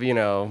bit of,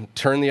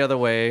 turn the other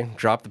way,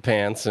 drop the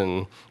pants,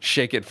 and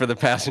shake it for the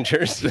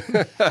passengers.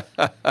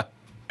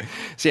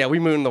 So yeah, we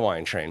mooned the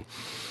wine train.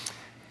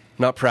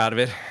 Not proud of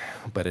it,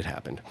 but it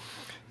happened.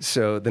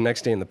 So the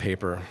next day in the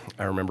paper,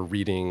 I remember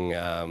reading,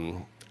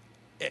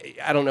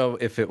 I don't know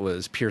if it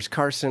was Pierce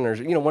Carson or,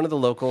 one of the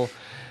local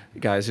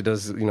guys who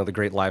does, the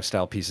great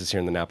lifestyle pieces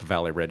here in the Napa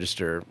Valley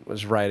Register,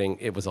 was writing,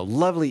 it was a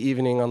lovely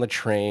evening on the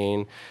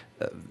train.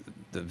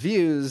 The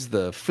views,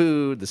 the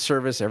food, the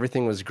service,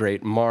 everything was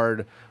great,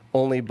 marred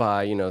only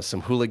by,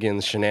 some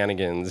hooligans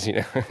shenanigans,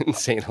 in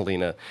St.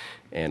 Helena.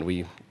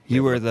 And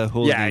you were the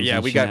hooligans.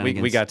 Yeah, we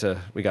got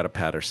to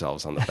pat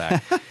ourselves on the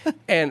back.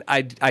 And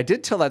I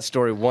did tell that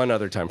story one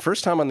other time.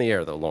 First time on the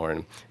air though,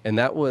 Lauren, and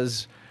that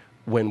was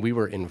when we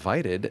were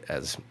invited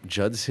as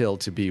Judd's Hill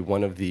to be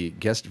one of the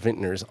guest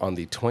vintners on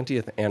the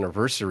 20th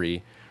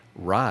anniversary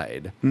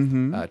ride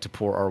to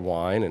pour our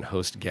wine and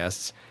host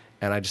guests.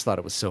 And I just thought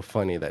it was so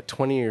funny that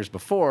 20 years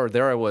before,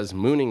 there I was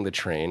mooning the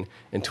train,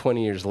 and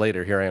 20 years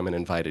later, here I am an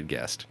invited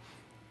guest.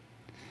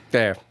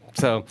 There.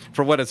 So,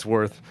 for what it's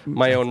worth,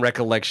 my own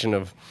recollection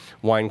of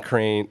wine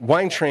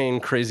train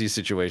crazy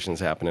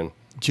situations happening.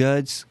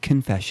 Judd's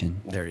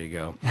confession. There you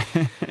go.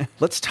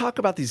 Let's talk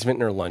about these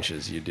vintner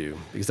lunches you do,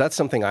 because that's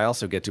something I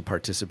also get to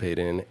participate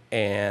in,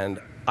 and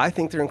I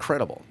think they're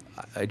incredible.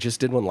 I just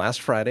did one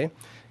last Friday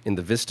in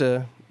the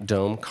Vista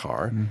Dome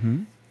car,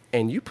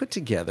 and you put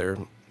together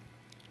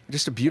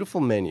just a beautiful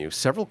menu,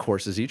 several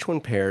courses, each one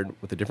paired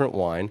with a different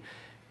wine.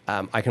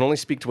 I can only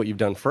speak to what you've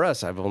done for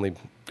us. I've only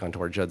gone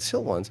to our Judd's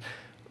Hill ones.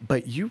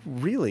 But you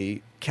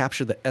really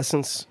capture the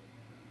essence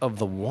of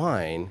the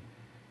wine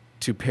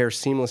to pair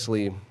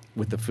seamlessly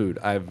with the food.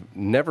 I've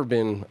never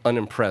been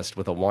unimpressed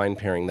with a wine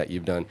pairing that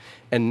you've done,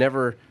 and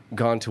never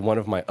gone to one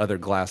of my other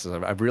glasses.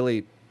 I've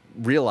really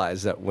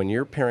realized that when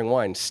you're pairing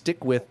wine,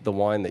 stick with the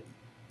wine that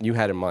you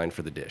had in mind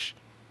for the dish.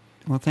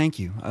 Well, thank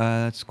you.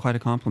 That's quite a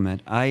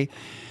compliment.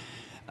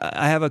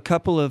 I have a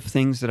couple of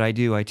things that I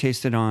do. I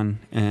taste it on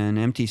an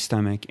empty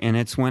stomach, and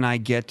it's when I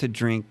get to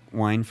drink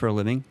wine for a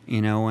living.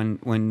 You know,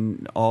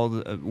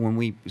 when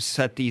we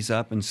set these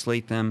up and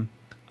slate them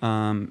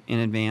in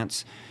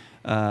advance,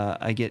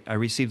 I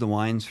receive the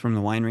wines from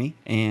the winery,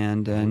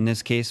 and in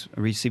this case,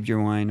 I received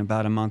your wine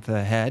about a month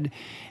ahead,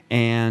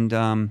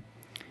 and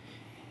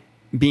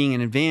being in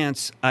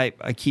advance, I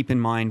keep in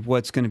mind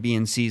what's going to be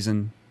in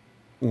season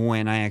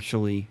when I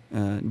actually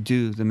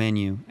do the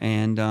menu,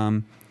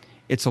 and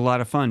it's a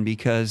lot of fun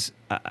because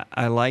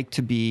I like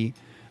to be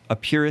a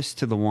purist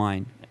to the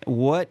wine.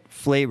 What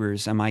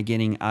flavors am I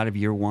getting out of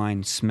your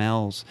wine?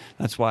 Smells.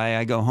 That's why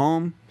I go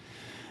home,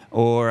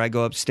 or I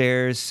go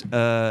upstairs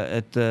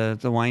at the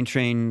Wine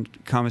Train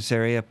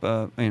Commissary up,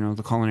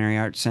 the Culinary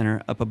Arts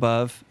Center up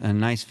above, a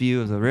nice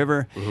view of the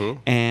river,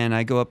 and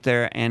I go up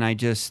there and I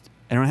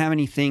don't have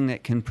anything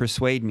that can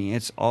persuade me.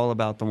 It's all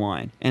about the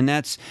wine, and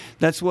that's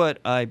what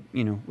I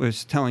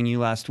was telling you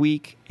last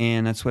week,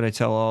 and that's what I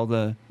tell all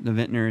the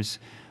vintners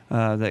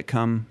that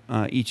come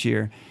each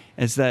year,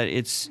 is that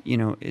it's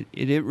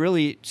it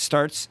really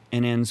starts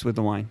and ends with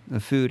the wine. The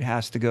food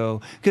has to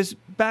go, because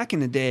back in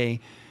the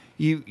day,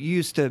 you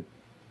used to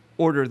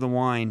order the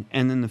wine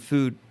and then the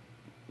food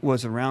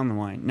was around the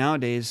wine.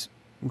 Nowadays,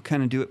 we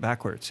kind of do it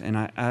backwards, and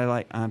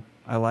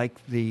I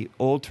like the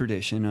old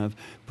tradition of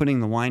putting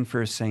the wine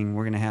first, saying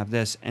we're going to have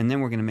this, and then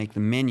we're going to make the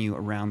menu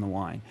around the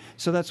wine.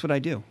 So that's what I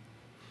do.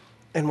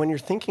 And when you're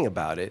thinking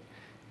about it,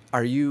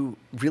 are you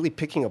really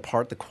picking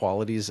apart the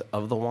qualities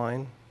of the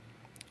wine?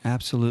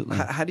 Absolutely.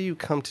 How do you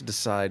come to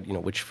decide,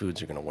 which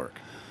foods are going to work?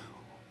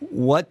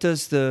 What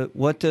does the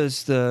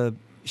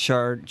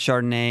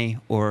Chardonnay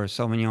or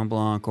Sauvignon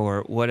Blanc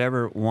or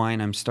whatever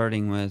wine I'm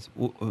starting with,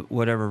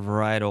 whatever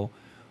varietal,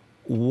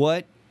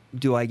 what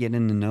do I get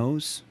in the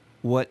nose?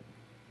 What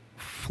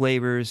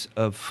flavors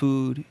of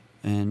food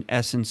and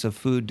essence of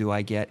food do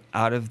I get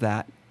out of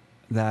that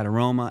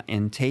aroma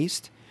and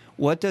taste?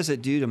 What does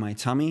it do to my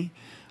tummy?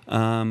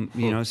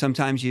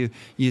 Sometimes you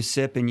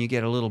sip and you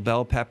get a little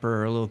bell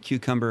pepper or a little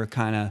cucumber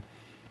kind of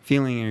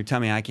feeling in your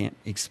tummy. I can't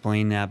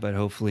explain that, but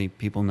hopefully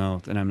people know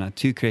that I'm not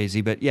too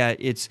crazy. But yeah,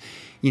 it's,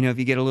 if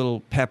you get a little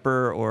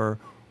pepper or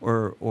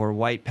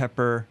white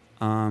pepper,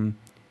 the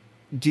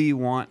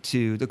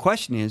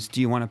question is, do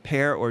you want to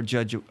pair or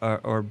judge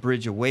or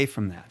bridge away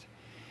from that?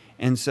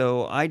 And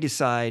so I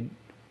decide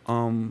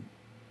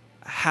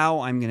how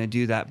I'm going to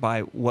do that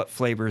by what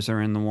flavors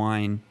are in the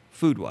wine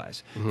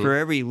food-wise. Mm-hmm. For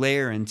every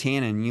layer and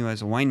tannin, you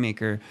as a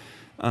winemaker,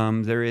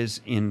 there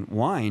is in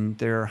wine,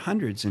 there are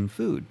hundreds in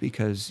food,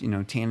 because,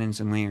 tannins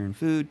and layer in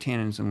food,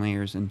 tannins and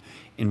layers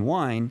in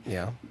wine.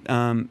 Yeah.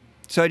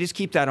 So I just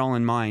keep that all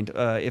in mind.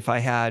 If I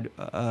had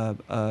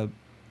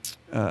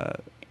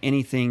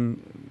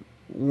anything,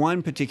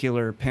 one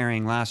particular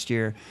pairing last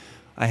year,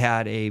 I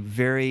had a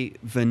very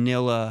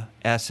vanilla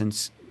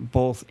essence,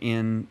 both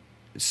in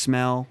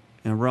smell,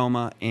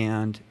 aroma,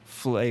 and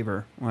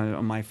flavor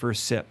on my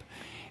first sip.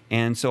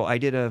 And so I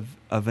did a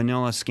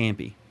vanilla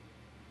scampi.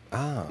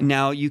 Ah.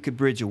 Now, you could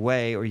bridge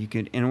away,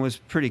 and it was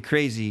pretty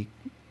crazy,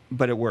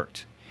 but it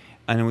worked.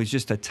 And it was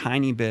just a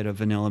tiny bit of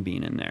vanilla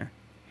bean in there.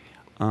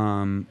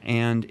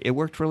 And it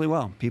worked really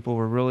well. People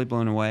were really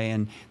blown away,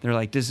 and they're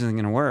like, this isn't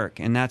going to work.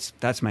 And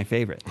that's my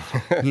favorite.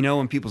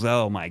 When people say,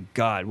 oh, my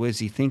God, what is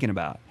he thinking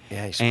about?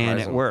 Yeah, and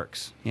it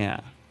works. Yeah.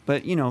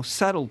 But,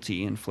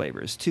 subtlety in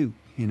flavors, too.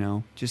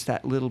 Just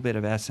that little bit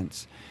of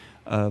essence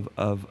of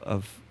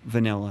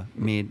vanilla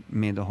made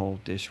the whole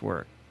dish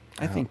work.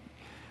 I think.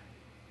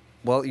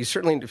 Well, it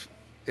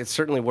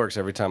certainly works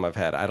every time I've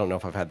had. I don't know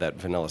if I've had that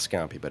vanilla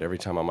scampi, but every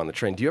time I'm on the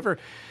train, do you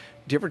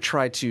ever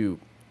try to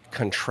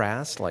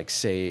contrast, like,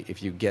 say,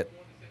 if you get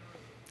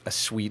a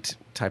sweet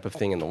type of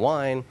thing in the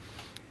wine,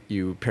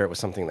 you pair it with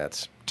something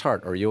that's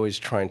tart, or are you always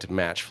trying to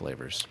match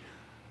flavors?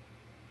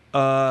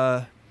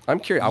 I'm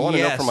curious. I want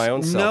to know for my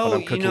own self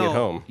when I'm cooking at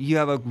home. You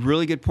have a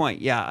really good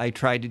point. Yeah, I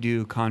tried to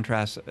do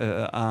contrast.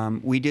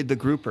 We did the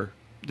grouper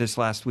this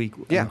last week,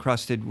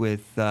 encrusted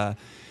with the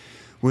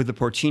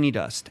porcini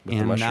dust, with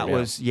and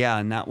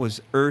mushroom, that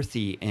was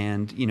earthy.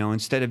 And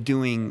instead of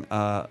doing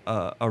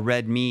a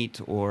red meat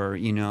or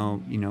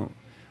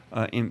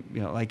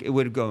like, it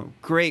would go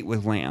great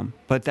with lamb,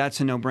 but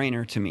that's a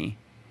no-brainer to me.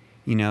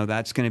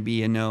 That's going to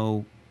be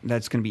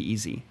that's going to be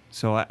easy.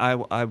 So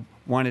I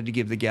wanted to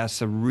give the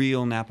guests a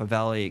real Napa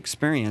Valley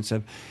experience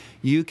of,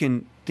 you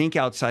can think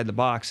outside the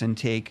box and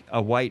take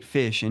a white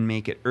fish and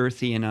make it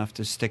earthy enough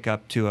to stick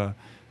up to a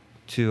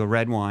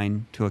red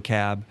wine, to a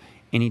cab,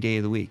 any day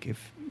of the week.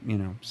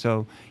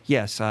 So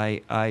yes,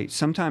 I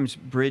sometimes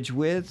bridge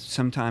with,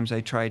 sometimes I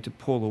try to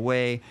pull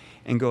away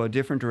and go a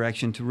different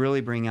direction to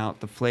really bring out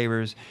the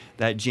flavors,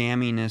 that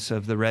jamminess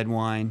of the red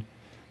wine.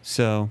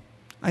 So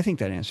I think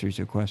that answers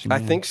your question. I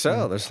yeah. think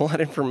so. There's a lot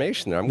of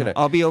information there. I'm gonna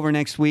I'll be over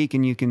next week,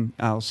 and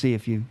I'll see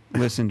if you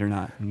listened or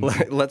not.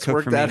 let's Cook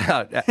work for that me.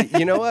 out.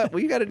 You know what?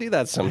 We got to do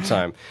that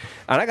sometime.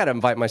 And I got to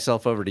invite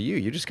myself over to you.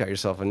 You just got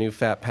yourself a new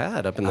fat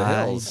pad up in the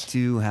I hills.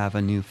 do have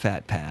a new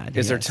fat pad.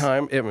 Is there yes.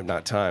 time?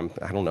 Not time.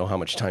 I don't know how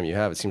much time you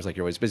have. It seems like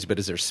you're always busy. But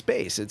is there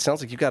space? It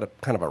sounds like you've got a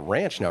kind of a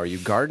ranch now. Are you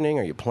gardening?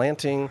 Are you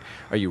planting?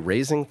 Are you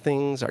raising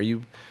things?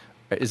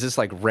 Is this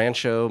like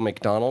Rancho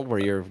McDonald where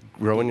you're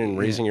growing and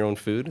raising your own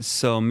food?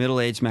 So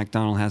middle-aged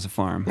MacDonald has a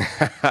farm.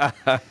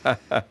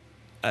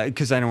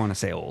 Because I don't want to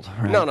say old.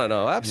 Right?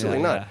 No,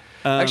 absolutely Yeah,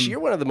 not. Actually, you're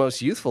one of the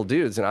most youthful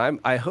dudes, and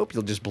I hope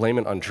you'll just blame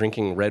it on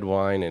drinking red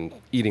wine and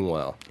eating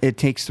well. It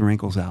takes the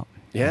wrinkles out.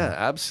 Yeah,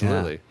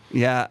 absolutely.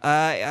 Yeah,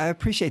 I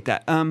appreciate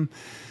that.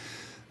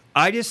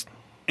 I just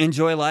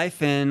enjoy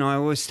life, and I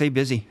always stay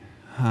busy.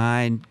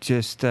 I'm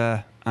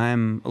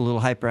a little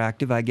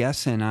hyperactive, I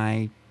guess, and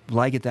I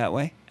like it that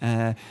way.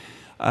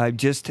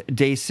 Just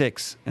day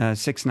 6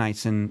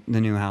 nights in the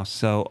new house,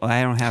 so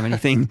I don't have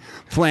anything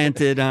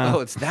planted.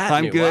 It's that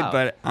I'm new, good, wow.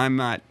 but I'm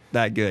not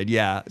that good.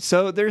 Yeah,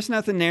 so there's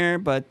nothing there.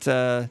 But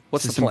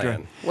What's the just some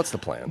plan? What's the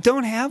plan?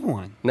 Don't have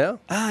one. No?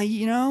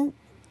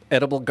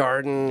 Edible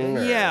garden?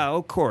 Or... Yeah,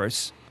 of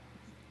course.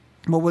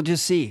 Well, we'll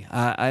just see.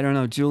 I don't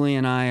know. Julie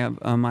and I,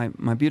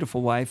 my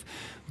beautiful wife,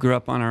 grew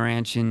up on a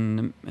ranch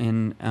in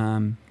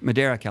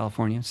Madera,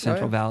 California,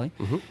 Central Valley.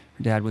 Mm-hmm.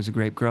 Her dad was a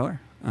grape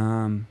grower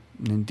and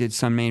did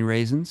Sun-Maine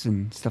raisins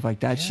and stuff like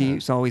that. Yeah.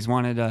 She's always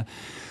wanted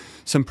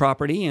some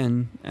property,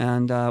 and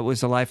it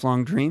was a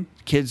lifelong dream.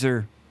 Kids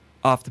are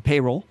off the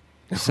payroll,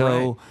 so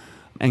Right.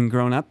 and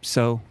grown up,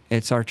 so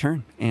it's our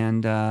turn.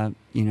 And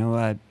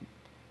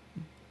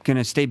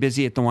gonna stay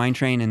busy at the wine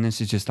train, and this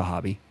is just a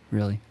hobby,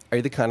 really. Are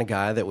you the kind of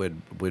guy that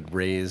would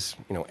raise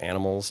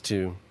animals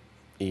to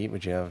eat?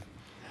 Would you have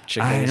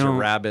chickens or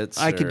rabbits?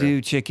 I could do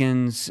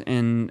chickens,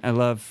 and I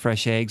love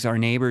fresh eggs. Our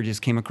neighbor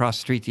just came across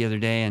the street the other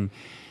day and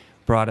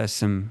brought us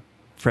some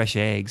fresh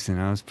eggs, and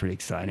that was pretty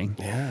exciting.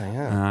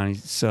 Yeah.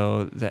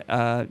 So that,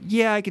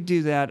 I could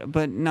do that,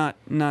 but not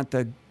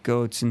the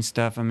goats and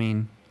stuff. I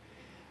mean,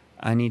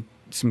 I need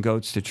some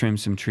goats to trim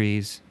some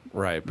trees.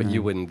 Right, but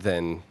you wouldn't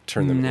then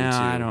turn them into... No,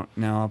 I don't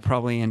know. I'll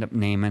probably end up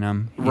naming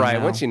them. Right,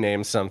 once you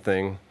name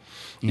something,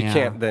 you Yeah.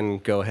 can't then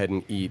go ahead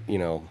and eat,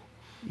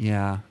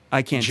 Yeah,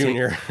 I can't.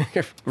 Junior,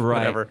 Right.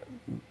 whatever.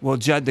 Well,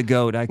 Judd the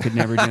goat, I could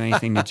never do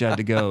anything to Judd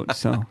the goat.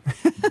 So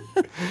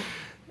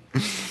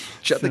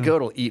Judd the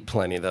goat will eat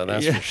plenty, though,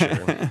 that's for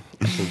sure.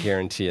 I can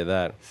guarantee you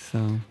that.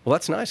 So Well,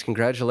 that's nice.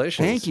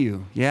 Congratulations. thank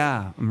you.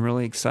 Yeah, I'm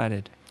really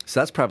excited.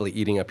 So that's probably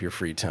eating up your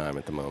free time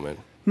at the moment.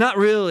 Not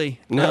really.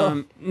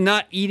 No?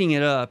 Not eating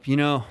it up.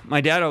 My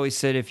dad always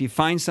said, if you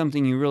find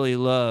something you really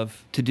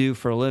love to do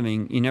for a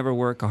living, you never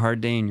work a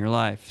hard day in your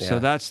life. Yeah. So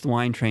that's the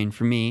wine train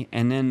for me.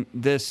 And then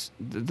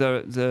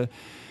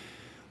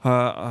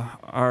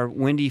our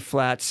Windy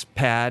Flats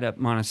pad at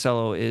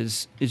Monticello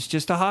is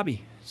just a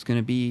hobby. It's going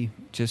to be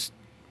just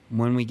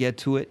when we get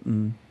to it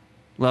and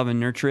love and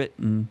nurture it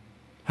and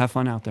have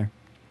fun out there.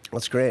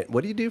 That's great.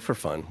 What do you do for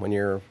fun when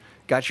you're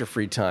got your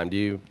free time? Do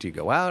you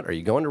go out? Are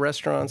you going to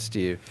restaurants? What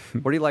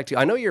do you like to?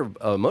 I know you're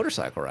a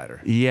motorcycle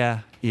rider.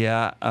 Yeah.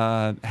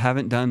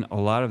 Haven't done a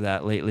lot of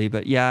that lately,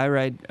 but yeah, I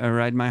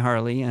ride my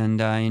Harley,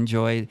 and I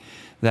enjoy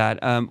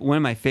that. One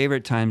of my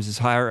favorite times is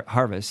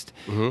harvest.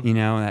 Mm-hmm.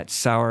 That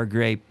sour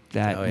grape,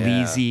 that Oh, yeah.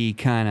 leesy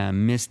kind of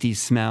misty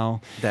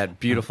smell. That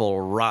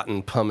beautiful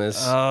rotten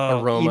pumice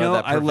Oh, aroma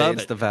that I love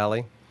pervades it. the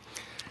valley.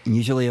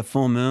 Usually a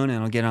full moon,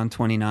 and I'll get on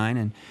 29,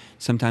 and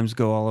sometimes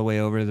go all the way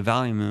over to the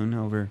Valley Moon,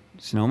 over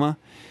Sonoma,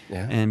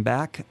 Yeah. and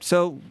back.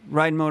 So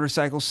ride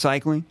motorcycles,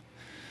 cycling,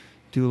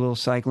 do a little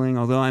cycling.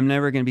 Although I'm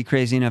never going to be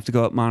crazy enough to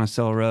go up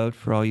Monticello Road.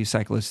 For all you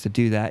cyclists to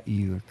do that,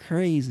 you are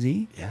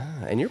crazy.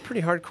 Yeah, and you're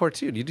pretty hardcore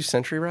too. Do you do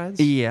century rides?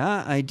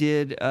 Yeah, I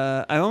did.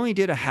 I only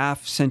did a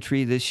half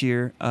century this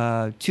year,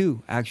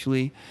 2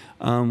 actually,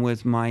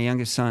 with my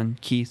youngest son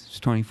Keith, who's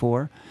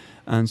 24,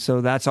 and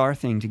so that's our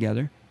thing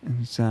together.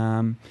 It's,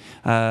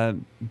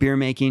 beer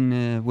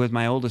making with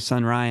my oldest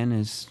son Ryan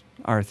is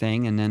our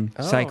thing, and then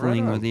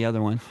cycling right on. with the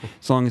other one.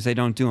 As long as they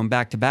don't do them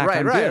back to back,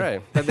 I'm good.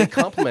 Right. But they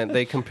complement,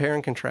 they compare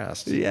and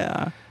contrast.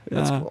 Yeah,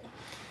 That's cool.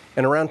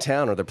 And around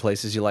town, are there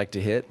places you like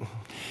to hit?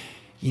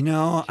 I in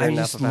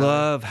just Napa Valley?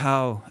 love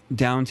how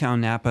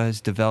downtown Napa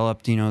has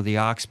developed. The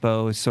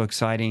Oxbow is so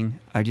exciting.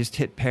 I just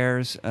hit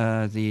Pears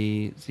let's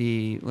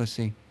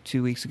see,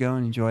 2 weeks ago,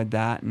 and enjoyed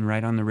that, and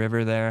right on the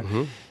river there.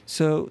 Mm-hmm.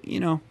 So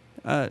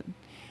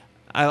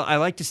I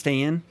like to stay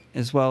in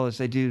as well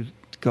as I do to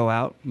go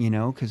out.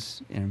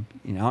 Because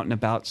out and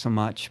about so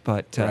much.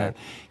 But Right.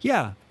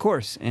 yeah, of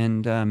course.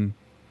 And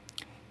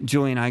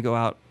Julie and I go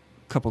out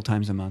a couple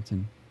times a month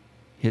and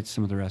hit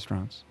some of the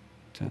restaurants.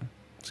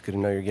 It's good to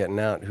know you're getting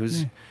out.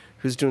 Who's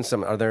doing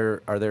some? Are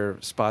there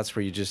spots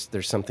where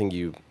there's something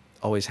you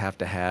always have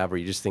to have, or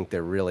you just think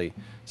they're really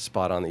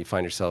spot on that you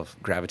find yourself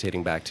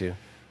gravitating back to?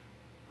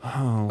 Oh,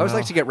 I always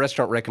like to get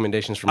restaurant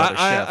recommendations from other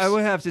chefs.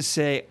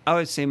 I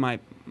would say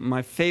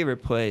my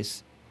favorite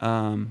place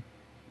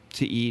to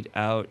to eat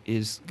out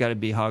is got to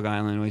be Hog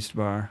Island Oyster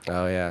Bar.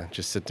 Oh yeah,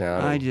 just sit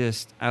down.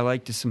 I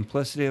like the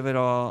simplicity of it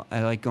all.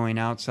 I like going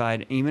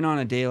outside, even on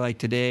a day like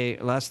today.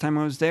 Last time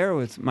I was there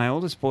with my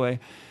oldest boy,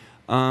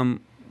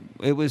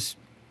 it was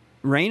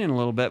raining a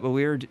little bit, but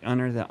we were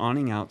under the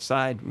awning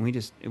outside. And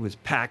it was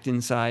packed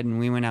inside, and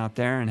we went out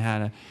there and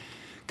had a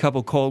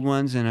couple cold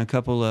ones and a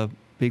couple of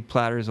big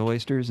platters of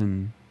oysters.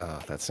 And Oh,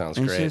 that sounds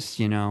it's great. just,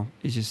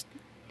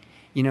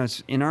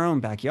 it's in our own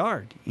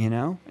backyard,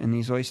 and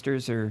these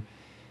oysters are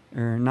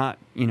not,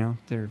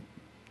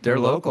 they're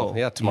local.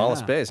 Yeah,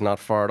 Tomales Yeah. Bay is not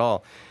far at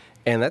all.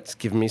 And that's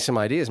given me some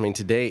ideas. I mean,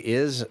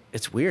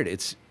 it's weird.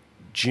 It's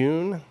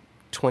June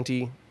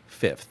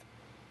 25th,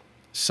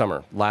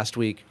 summer. Last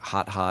week,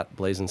 hot,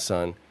 blazing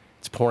sun.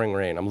 It's pouring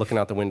rain. I'm looking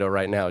out the window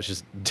right now. It's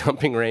just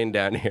dumping rain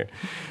down here.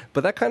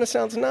 But that kind of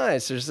sounds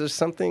nice. There's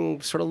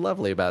something sort of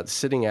lovely about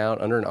sitting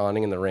out under an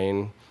awning in the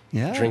rain,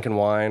 Yeah. drinking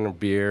wine or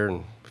beer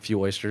and a few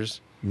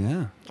oysters.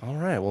 Yeah. All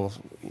right. Well,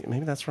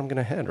 maybe that's where I'm going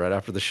to head right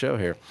after the show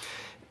here.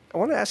 I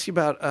want to ask you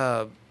about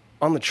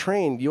on the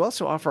train. You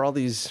also offer all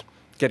these,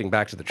 getting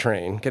back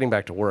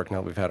to work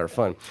now that we've had our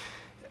fun.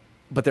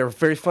 But they're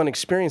very fun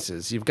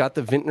experiences. You've got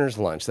the Vintners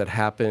Lunch that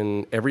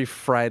happen every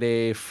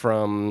Friday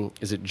from,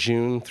 is it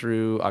June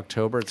through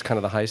October? It's kind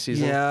of the high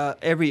season. Yeah,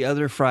 every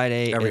other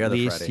Friday Every at other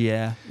least.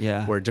 Friday.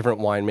 Yeah. Where a different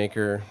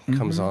winemaker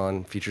comes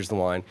on, features the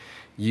wine.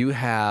 You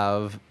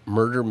have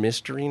Murder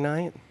Mystery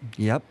Night.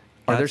 Yep.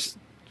 Are there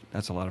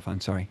That's a lot of fun.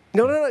 Sorry.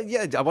 No.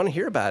 Yeah, I want to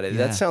hear about it.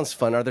 Yeah. That sounds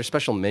fun. Are there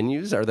special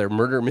menus? Are there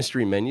murder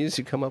mystery menus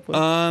you come up with?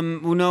 Well,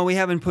 no, we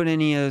haven't put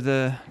any of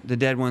the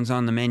dead ones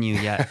on the menu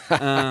yet.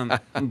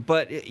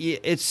 But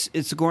it's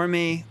a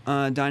gourmet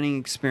dining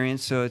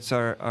experience, so it's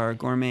our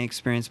gourmet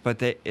experience.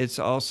 But it's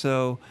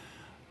also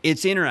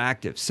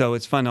interactive, so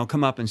it's fun. They'll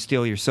come up and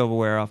steal your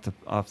silverware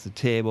off the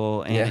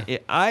table, and Yeah.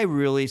 I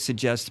really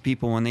suggest to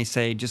people when they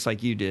say, just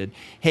like you did,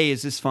 "Hey,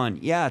 is this fun?"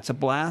 Yeah, it's a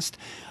blast.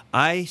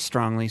 I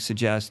strongly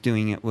suggest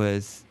doing it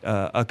with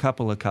a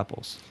couple of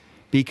couples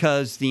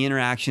because the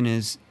interaction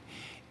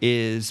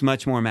is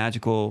much more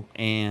magical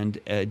and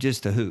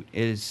just a hoot.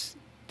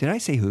 Did I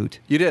say hoot?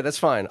 You did. That's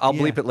fine. I'll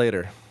Yeah. bleep it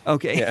later.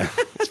 Okay. Yeah,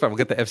 it's fine. We'll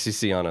get the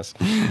FCC on us.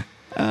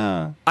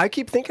 I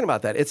keep thinking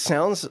about that. It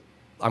sounds,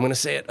 I'm going to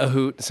say it, a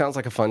hoot. It sounds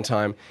like a fun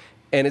time.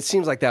 And it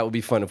seems like that would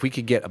be fun if we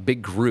could get a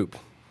big group,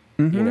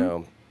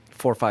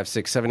 4, 5,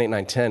 6, 7, 8,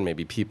 9, 10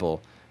 maybe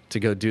people to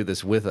go do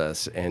this with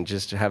us and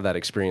just to have that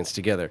experience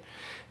together.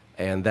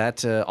 And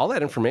that all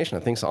that information,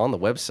 I think, is on the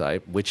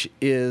website, which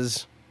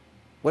is,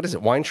 what is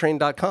it,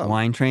 winetrain.com.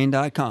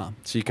 Winetrain.com.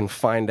 So you can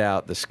find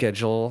out the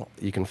schedule.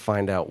 You can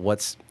find out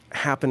what's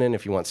happening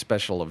if you want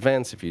special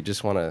events, if you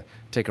just want to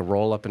take a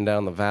roll up and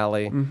down the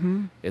valley.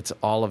 Mm-hmm. It's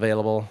all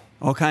available.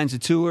 All kinds of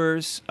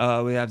tours.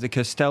 We have the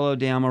Castello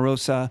de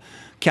Amorosa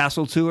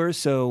Castle tour.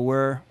 So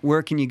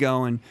where can you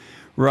go and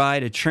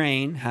ride a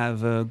train,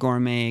 have a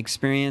gourmet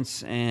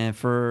experience, and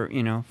for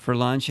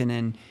lunch,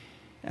 and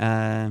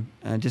then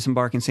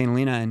disembark in St.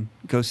 Helena and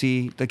go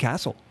see the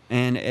castle.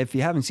 And if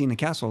you haven't seen the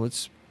castle,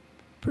 it's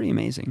pretty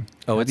amazing.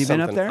 Oh, have it's you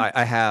been up something. there?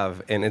 I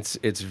have, and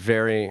it's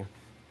very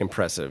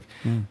impressive.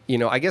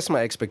 I guess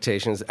my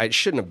expectations, I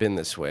shouldn't have been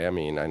this way. I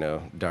mean, I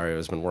know Dario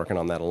has been working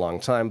on that a long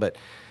time, but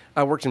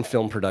I worked in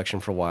film production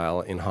for a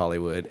while in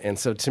Hollywood. And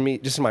so to me,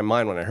 just in my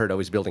mind, when I heard I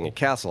was building a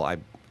castle, I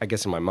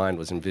guess in my mind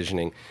was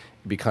envisioning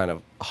it'd be kind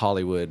of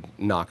Hollywood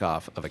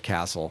knockoff of a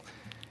castle.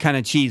 Kind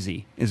of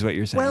cheesy is what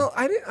you're saying. Well,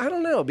 I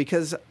don't know,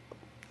 because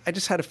I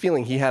just had a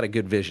feeling he had a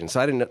good vision. So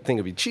I didn't think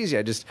it'd be cheesy.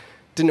 I just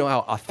didn't know how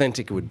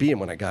authentic it would be. And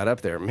when I got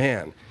up there,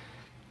 man,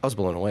 I was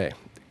blown away.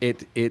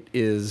 It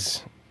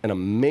is an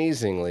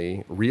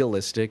amazingly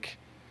realistic,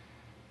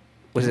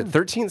 was it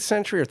 13th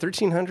century or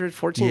 1300,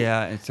 14th?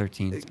 Yeah, it's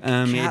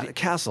 13th.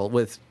 Castle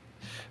with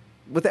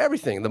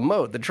everything, the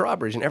moat, the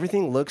drawbridge, and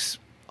everything looks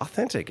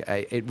authentic.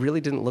 It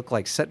really didn't look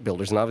like set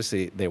builders, and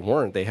obviously they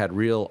weren't. They had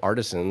real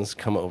artisans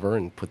come over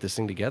and put this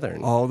thing together.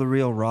 And all the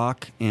real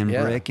rock and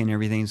Yeah. brick and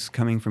everything's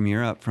coming from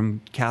Europe,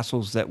 from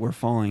castles that were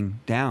falling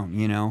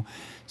down,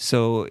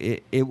 So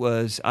it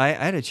was, I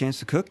had a chance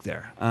to cook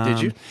there.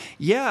 Did you?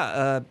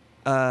 Yeah.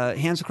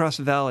 Hands Across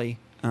the Valley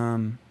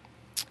pimped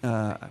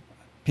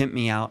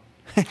me out.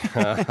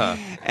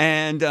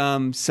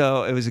 And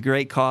so it was a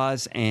great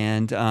cause.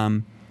 And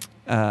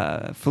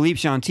Philippe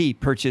Gentil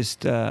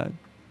purchased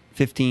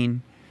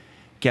 15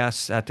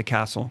 guests at the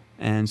castle.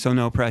 And so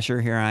no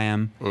pressure. Here I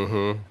am.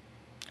 Mm-hmm.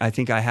 I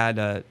think I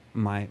had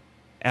my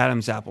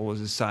Adam's apple was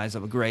the size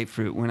of a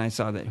grapefruit when I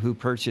saw that who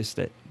purchased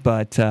it.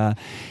 But the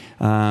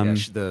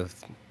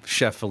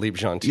chef Philippe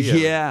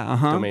Gentil,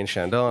 Domaine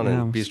Chandon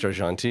and Bistro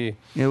Gentil.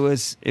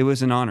 It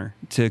was an honor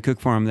to cook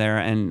for him there,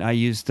 and I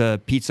used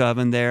the pizza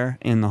oven there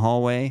in the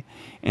hallway,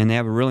 and they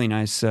have a really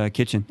nice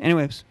kitchen.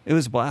 Anyways, it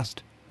was a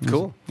blast.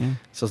 Cool. Yeah.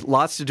 So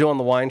lots to do on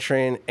the wine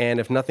train, and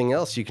if nothing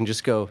else, you can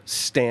just go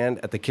stand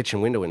at the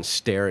kitchen window and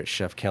stare at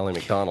Chef Kelly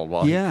McDonald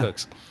while he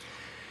cooks.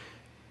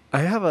 I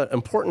have an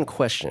important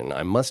question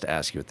I must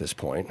ask you at this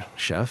point,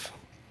 Chef.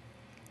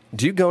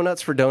 Do you go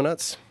nuts for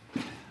donuts?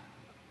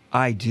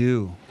 I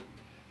do.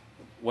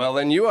 Well,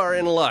 then you are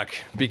in luck,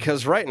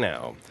 because right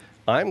now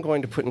I'm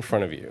going to put in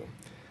front of you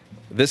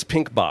this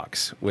pink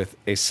box with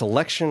a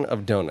selection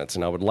of donuts,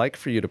 and I would like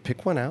for you to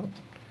pick one out.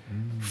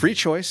 Free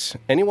choice,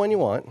 any one you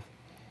want.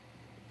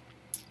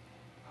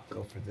 I'll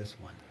go for this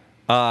one.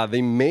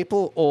 The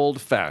maple old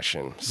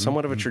fashioned,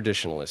 somewhat of a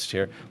traditionalist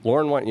here.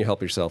 Lauren, why don't you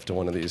help yourself to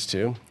one of these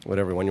two,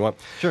 whatever one you want.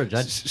 Sure,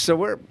 Judge. So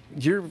we're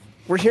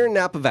here in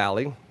Napa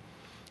Valley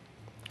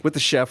with the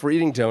chef. We're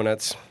eating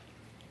donuts.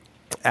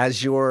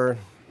 As you're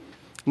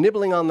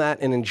nibbling on that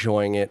and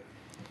enjoying it,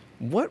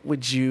 what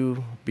would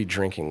you be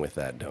drinking with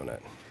that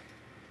donut?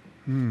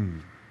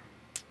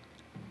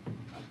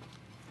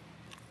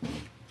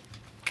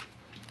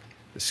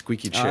 The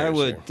squeaky chairs. I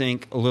would here.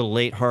 think a little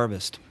late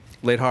harvest.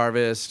 Late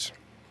harvest.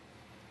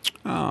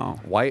 Oh,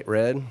 White,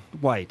 red,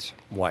 white.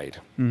 white.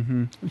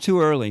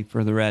 Too early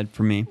for the red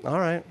for me. All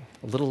right.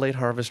 A little late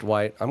harvest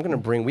white. I'm going to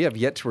bring, we have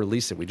yet to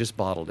release it. We just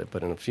bottled it,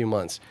 but in a few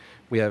months,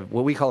 we have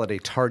what we call it a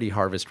tardy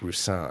harvest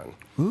Roussanne,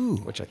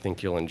 which I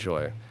think you'll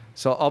enjoy.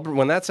 So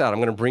when that's out, I'm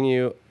going to bring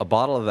you a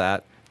bottle of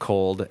that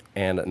cold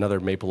and another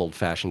maple old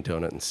fashioned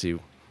donut and see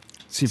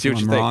See if what you I'm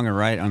think. wrong or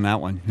right on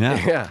that one.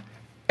 Yeah. Yeah.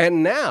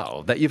 And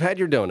now that you've had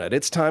your donut,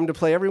 it's time to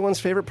play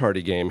everyone's favorite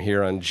party game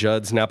here on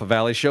Judd's Napa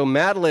Valley Show,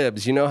 Mad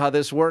Libs. You know how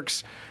this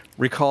works.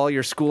 Recall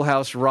your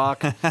schoolhouse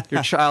rock,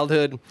 your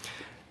childhood,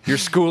 your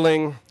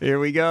schooling. Here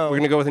we go. We're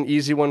going to go with an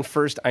easy one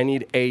first. I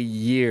need a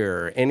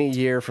year, any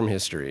year from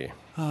history.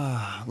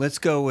 Let's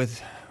go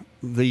with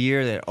the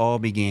year that all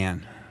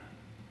began.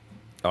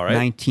 All right.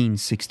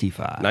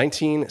 1965.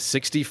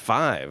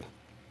 1965.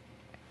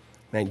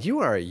 Man, you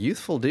are a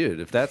youthful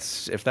dude. If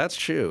that's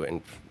true,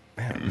 and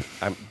man,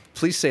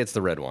 please say it's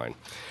the red wine.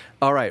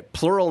 All right,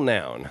 plural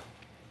noun.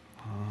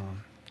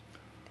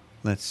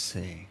 Let's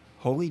see.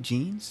 Holy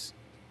jeans?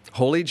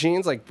 Holy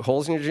jeans, like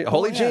holes in your jeans.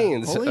 Holy yeah,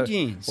 jeans. holy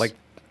jeans. Like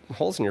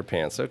holes in your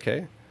pants.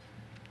 Okay.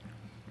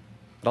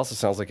 It also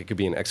sounds like it could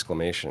be an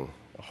exclamation.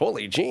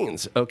 Holy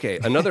jeans. Okay,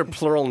 another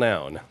plural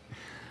noun.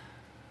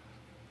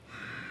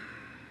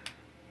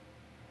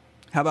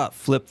 How about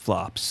flip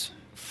flops?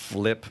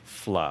 Flip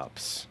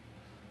flops.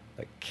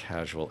 A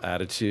casual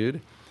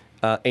attitude.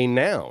 A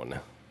noun.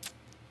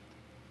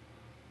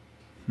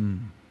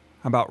 How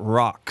about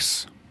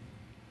rocks?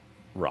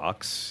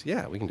 Rocks.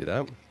 Yeah, we can do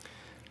that.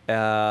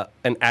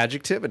 An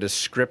adjective, a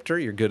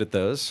descriptor. You're good at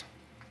those.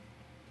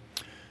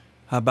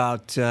 How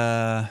about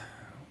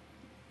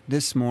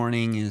this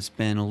morning has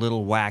been a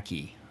little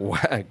wacky?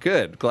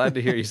 Good. Glad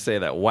to hear you say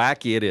that.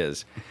 Wacky it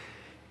is.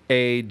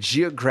 A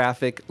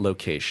geographic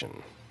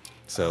location.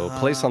 So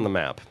place on the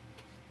map.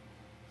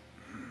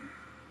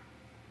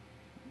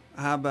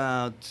 How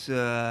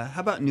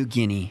about New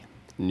Guinea?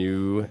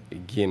 New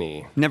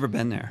Guinea. Never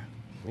been there.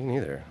 Me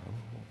neither.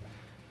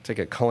 Take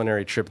a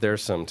culinary trip there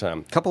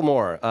sometime. Couple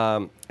more.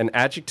 An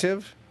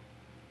adjective.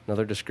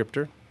 Another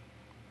descriptor.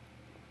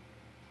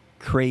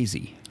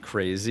 Crazy.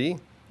 Crazy.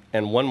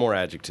 And one more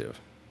adjective.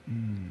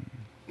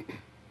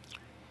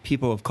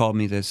 People have called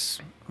me this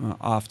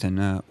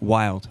often.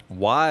 Wild.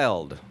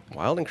 Wild.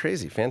 Wild and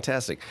crazy.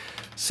 Fantastic.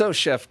 So,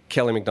 Chef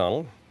Kelly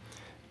McDonald,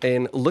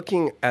 in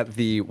looking at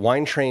the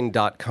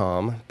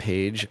winetrain.com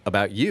page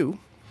about you,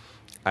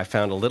 I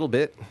found a little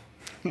bit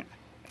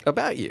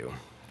about you.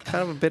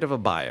 Kind of a bit of a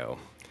bio,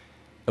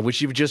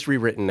 which you've just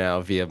rewritten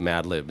now via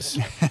Mad Libs.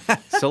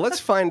 So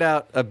let's find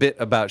out a bit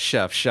about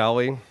Chef, shall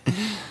we?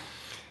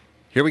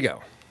 Here we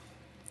go.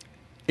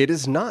 It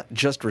is not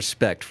just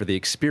respect for the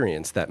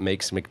experience that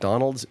makes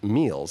McDonald's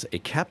meals a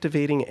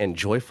captivating and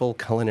joyful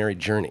culinary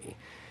journey.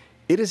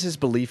 It is his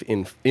belief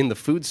in the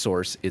food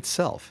source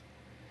itself.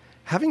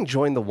 Having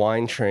joined the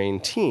Wine Train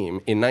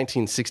team in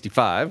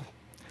 1965,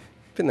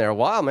 been there a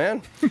while,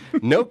 man.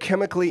 No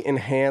chemically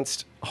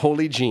enhanced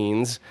holy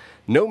jeans,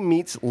 no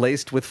meats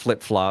laced with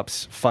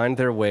flip-flops find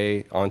their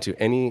way onto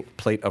any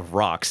plate of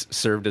rocks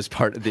served as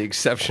part of the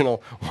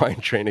exceptional Wine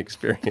Train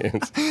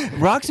experience.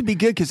 Rocks would be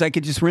good because I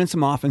could just rinse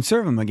them off and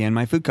serve them again.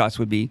 My food costs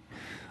would be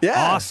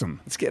awesome.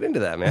 Let's get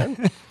into that,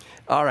 man.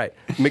 All right.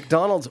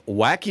 McDonald's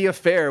wacky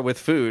affair with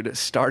food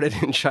started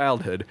in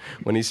childhood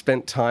when he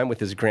spent time with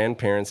his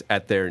grandparents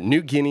at their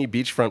New Guinea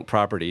beachfront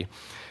property,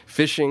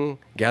 fishing,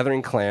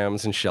 gathering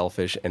clams and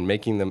shellfish, and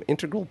making them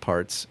integral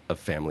parts of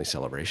family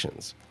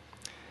celebrations.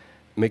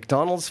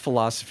 McDonald's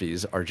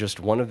philosophies are just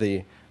one of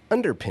the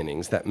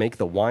underpinnings that make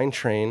the Wine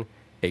Train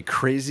a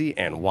crazy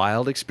and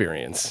wild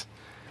experience.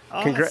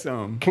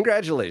 Awesome.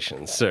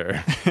 Congratulations,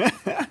 sir.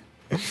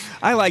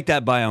 I like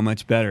that bio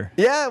much better.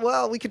 Yeah,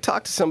 well, we could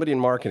talk to somebody in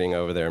marketing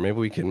over there. Maybe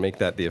we can make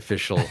that the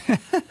official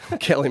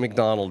Kelly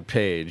McDonald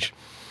page.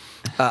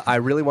 I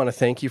really want to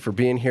thank you for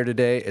being here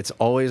today. It's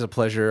always a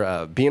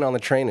pleasure being on the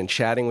train and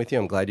chatting with you.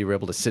 I'm glad you were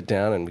able to sit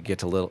down and get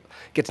to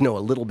know a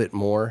little bit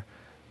more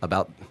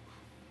about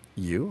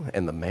you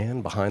and the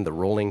man behind the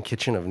rolling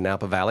kitchen of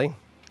Napa Valley.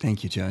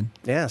 Thank you, Judd.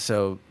 Yeah,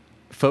 so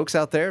folks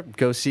out there,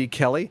 go see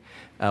Kelly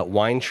at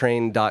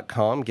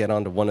winetrain.com. Get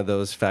onto one of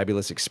those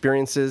fabulous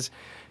experiences.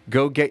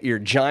 Go get your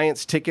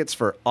Giants tickets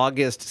for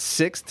August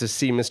 6th to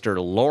see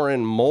Mr.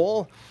 Lauren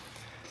Mole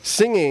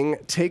singing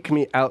Take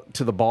Me Out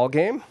to the Ball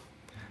Game.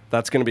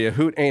 That's going to be a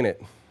hoot, ain't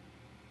it?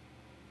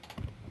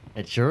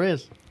 It sure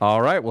is.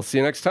 All right, we'll see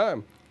you next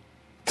time.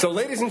 So,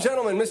 ladies and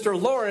gentlemen, Mr.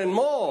 Lauren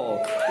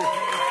Mole.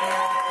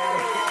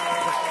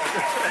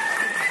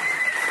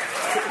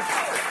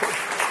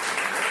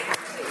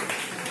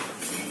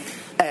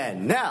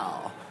 And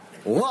now,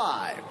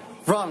 live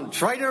from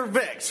Trader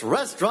Vic's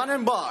Restaurant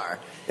and Bar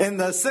in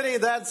the city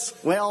that's,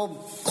 well,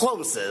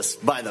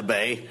 closest by the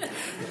bay,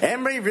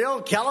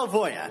 Emeryville,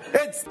 California.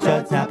 It's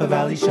Judd's Napa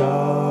Valley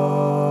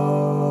Show.